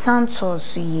mensanto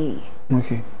so ye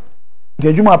okay de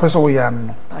adwuma pe so wo ye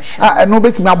no eno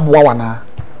betimi aboa wa na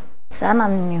sa na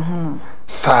me hu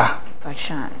sa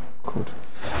pacha good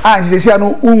je say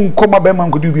no unkoma be man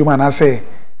godu bi ma na say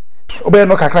obe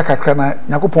no kakra na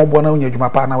yakopon bo na unya adwuma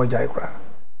pa na wajai kra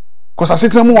kosa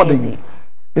sitre mu odin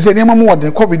ese ni mu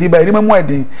odin covid ba ni mu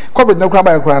odin covid na kra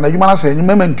ba kra na adwuma na say ni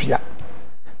mema ntua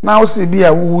na o se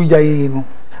bia wu yayi no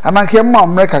ananke ma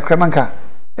omre kakra na nka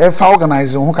e fa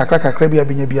organize ho kakra bia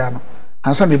binya bia no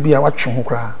ansa na bia watwe ho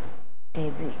kra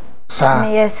debi sa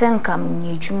me yesen kam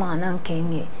ni adwuma na nka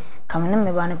ni kam ne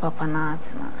me ba ne papa na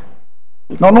atna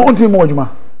no onti mu adwuma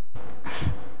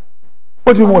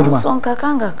onti mu adwuma so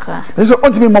nkakanga ese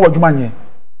onti mu adwuma nye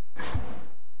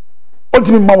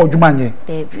onti mu adwuma nye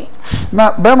debi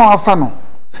na be ma afa no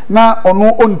na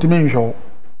ono onti mu nhwo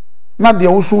na de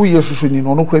wo so ye susu ni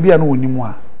no no kura bia na onimu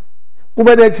a wo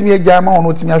be da timi agya ma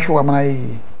ono timi ahwe wa mana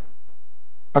yi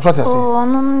atwata se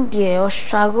ono de o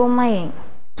struggle my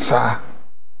sa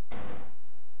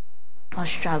o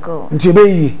struggle nti be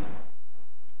yi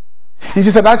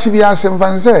nti se da chi bia se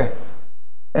mfanse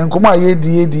enkomo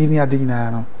ayedi ni ade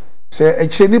nyina no se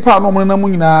ekire nipa no mo na mu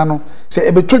nyina no se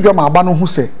ebetodwa ma aba no hu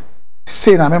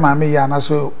se na me ma me ya na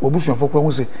so obusuafo kwa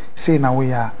hu se na wo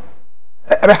ya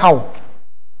ebe hawo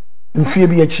mfie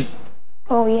bi achi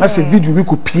oh yeah na se video bi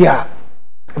ko pia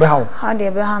ebe hawo how de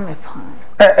ebe ha me pa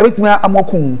ebetumi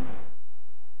amoku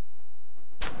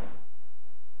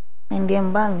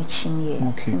ndem ba mi chimie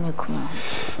simekuma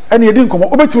Any you didn't come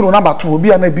over to number 2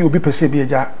 be an be pese be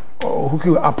ja hook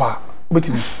you up wait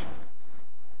me.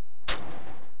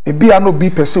 A be no be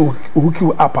pese hook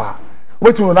you up.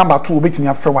 Wait to number 2 wait me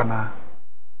after one.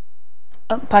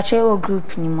 Pacheco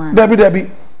group ni man. Debbie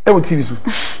e wo TV so.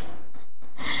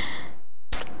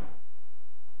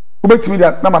 Wait me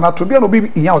that number not to be no be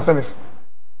in your service.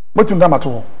 Wait to number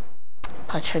 2.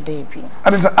 Pacheco Debbie.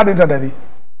 I didn't Debbie.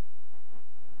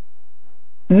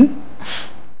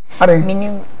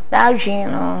 Meaning that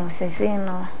dream no say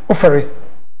no. O ferry.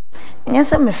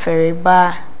 Yes, I'm a ferry,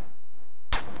 but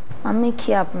I make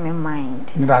up my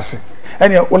mind. That's it.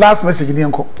 And your last message in the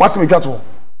uncle. What's me got to?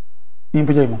 In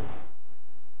pajama.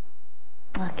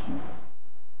 Okay.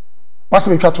 What's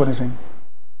me got to anything?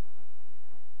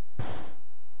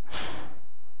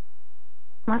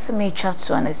 Must me chat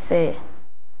to and say.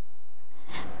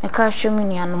 I can't show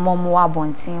me and mom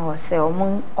wabonting or say,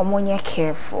 omonia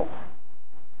careful.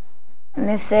 And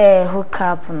they say, hook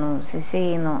up, no,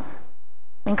 say, no.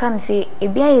 I can't say,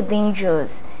 it be a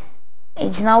dangerous.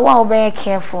 It's now well be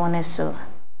careful, so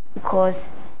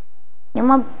because you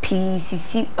might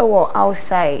see our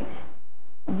outside.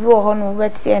 Go on,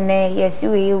 what's your name? Yes,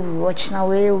 you watch now.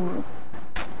 Me,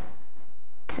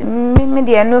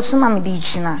 dear, no sooner me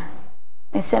ditchna.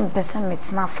 The same person,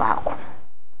 it's not far.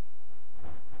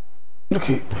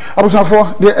 Okay, I was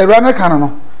for the runner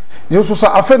cannon. Jesus was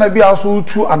a friend I be also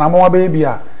true and I'm a baby.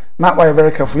 Not why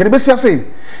very careful. You're the best say.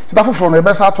 Staff from the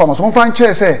best Thomas. One fine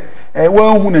chair say,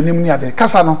 well, who name near the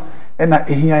Casano and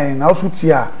here and also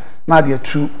tia. Now dear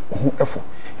two effort.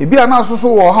 It be an also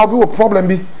or how be a problem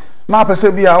be. Now per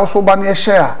se be also banny a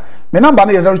share. My number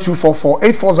is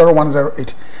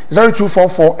 0244-840108.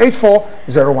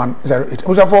 0244-840108.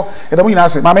 Who's for a woman? I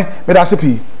say, Mammy, but I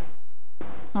say,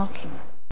 okay.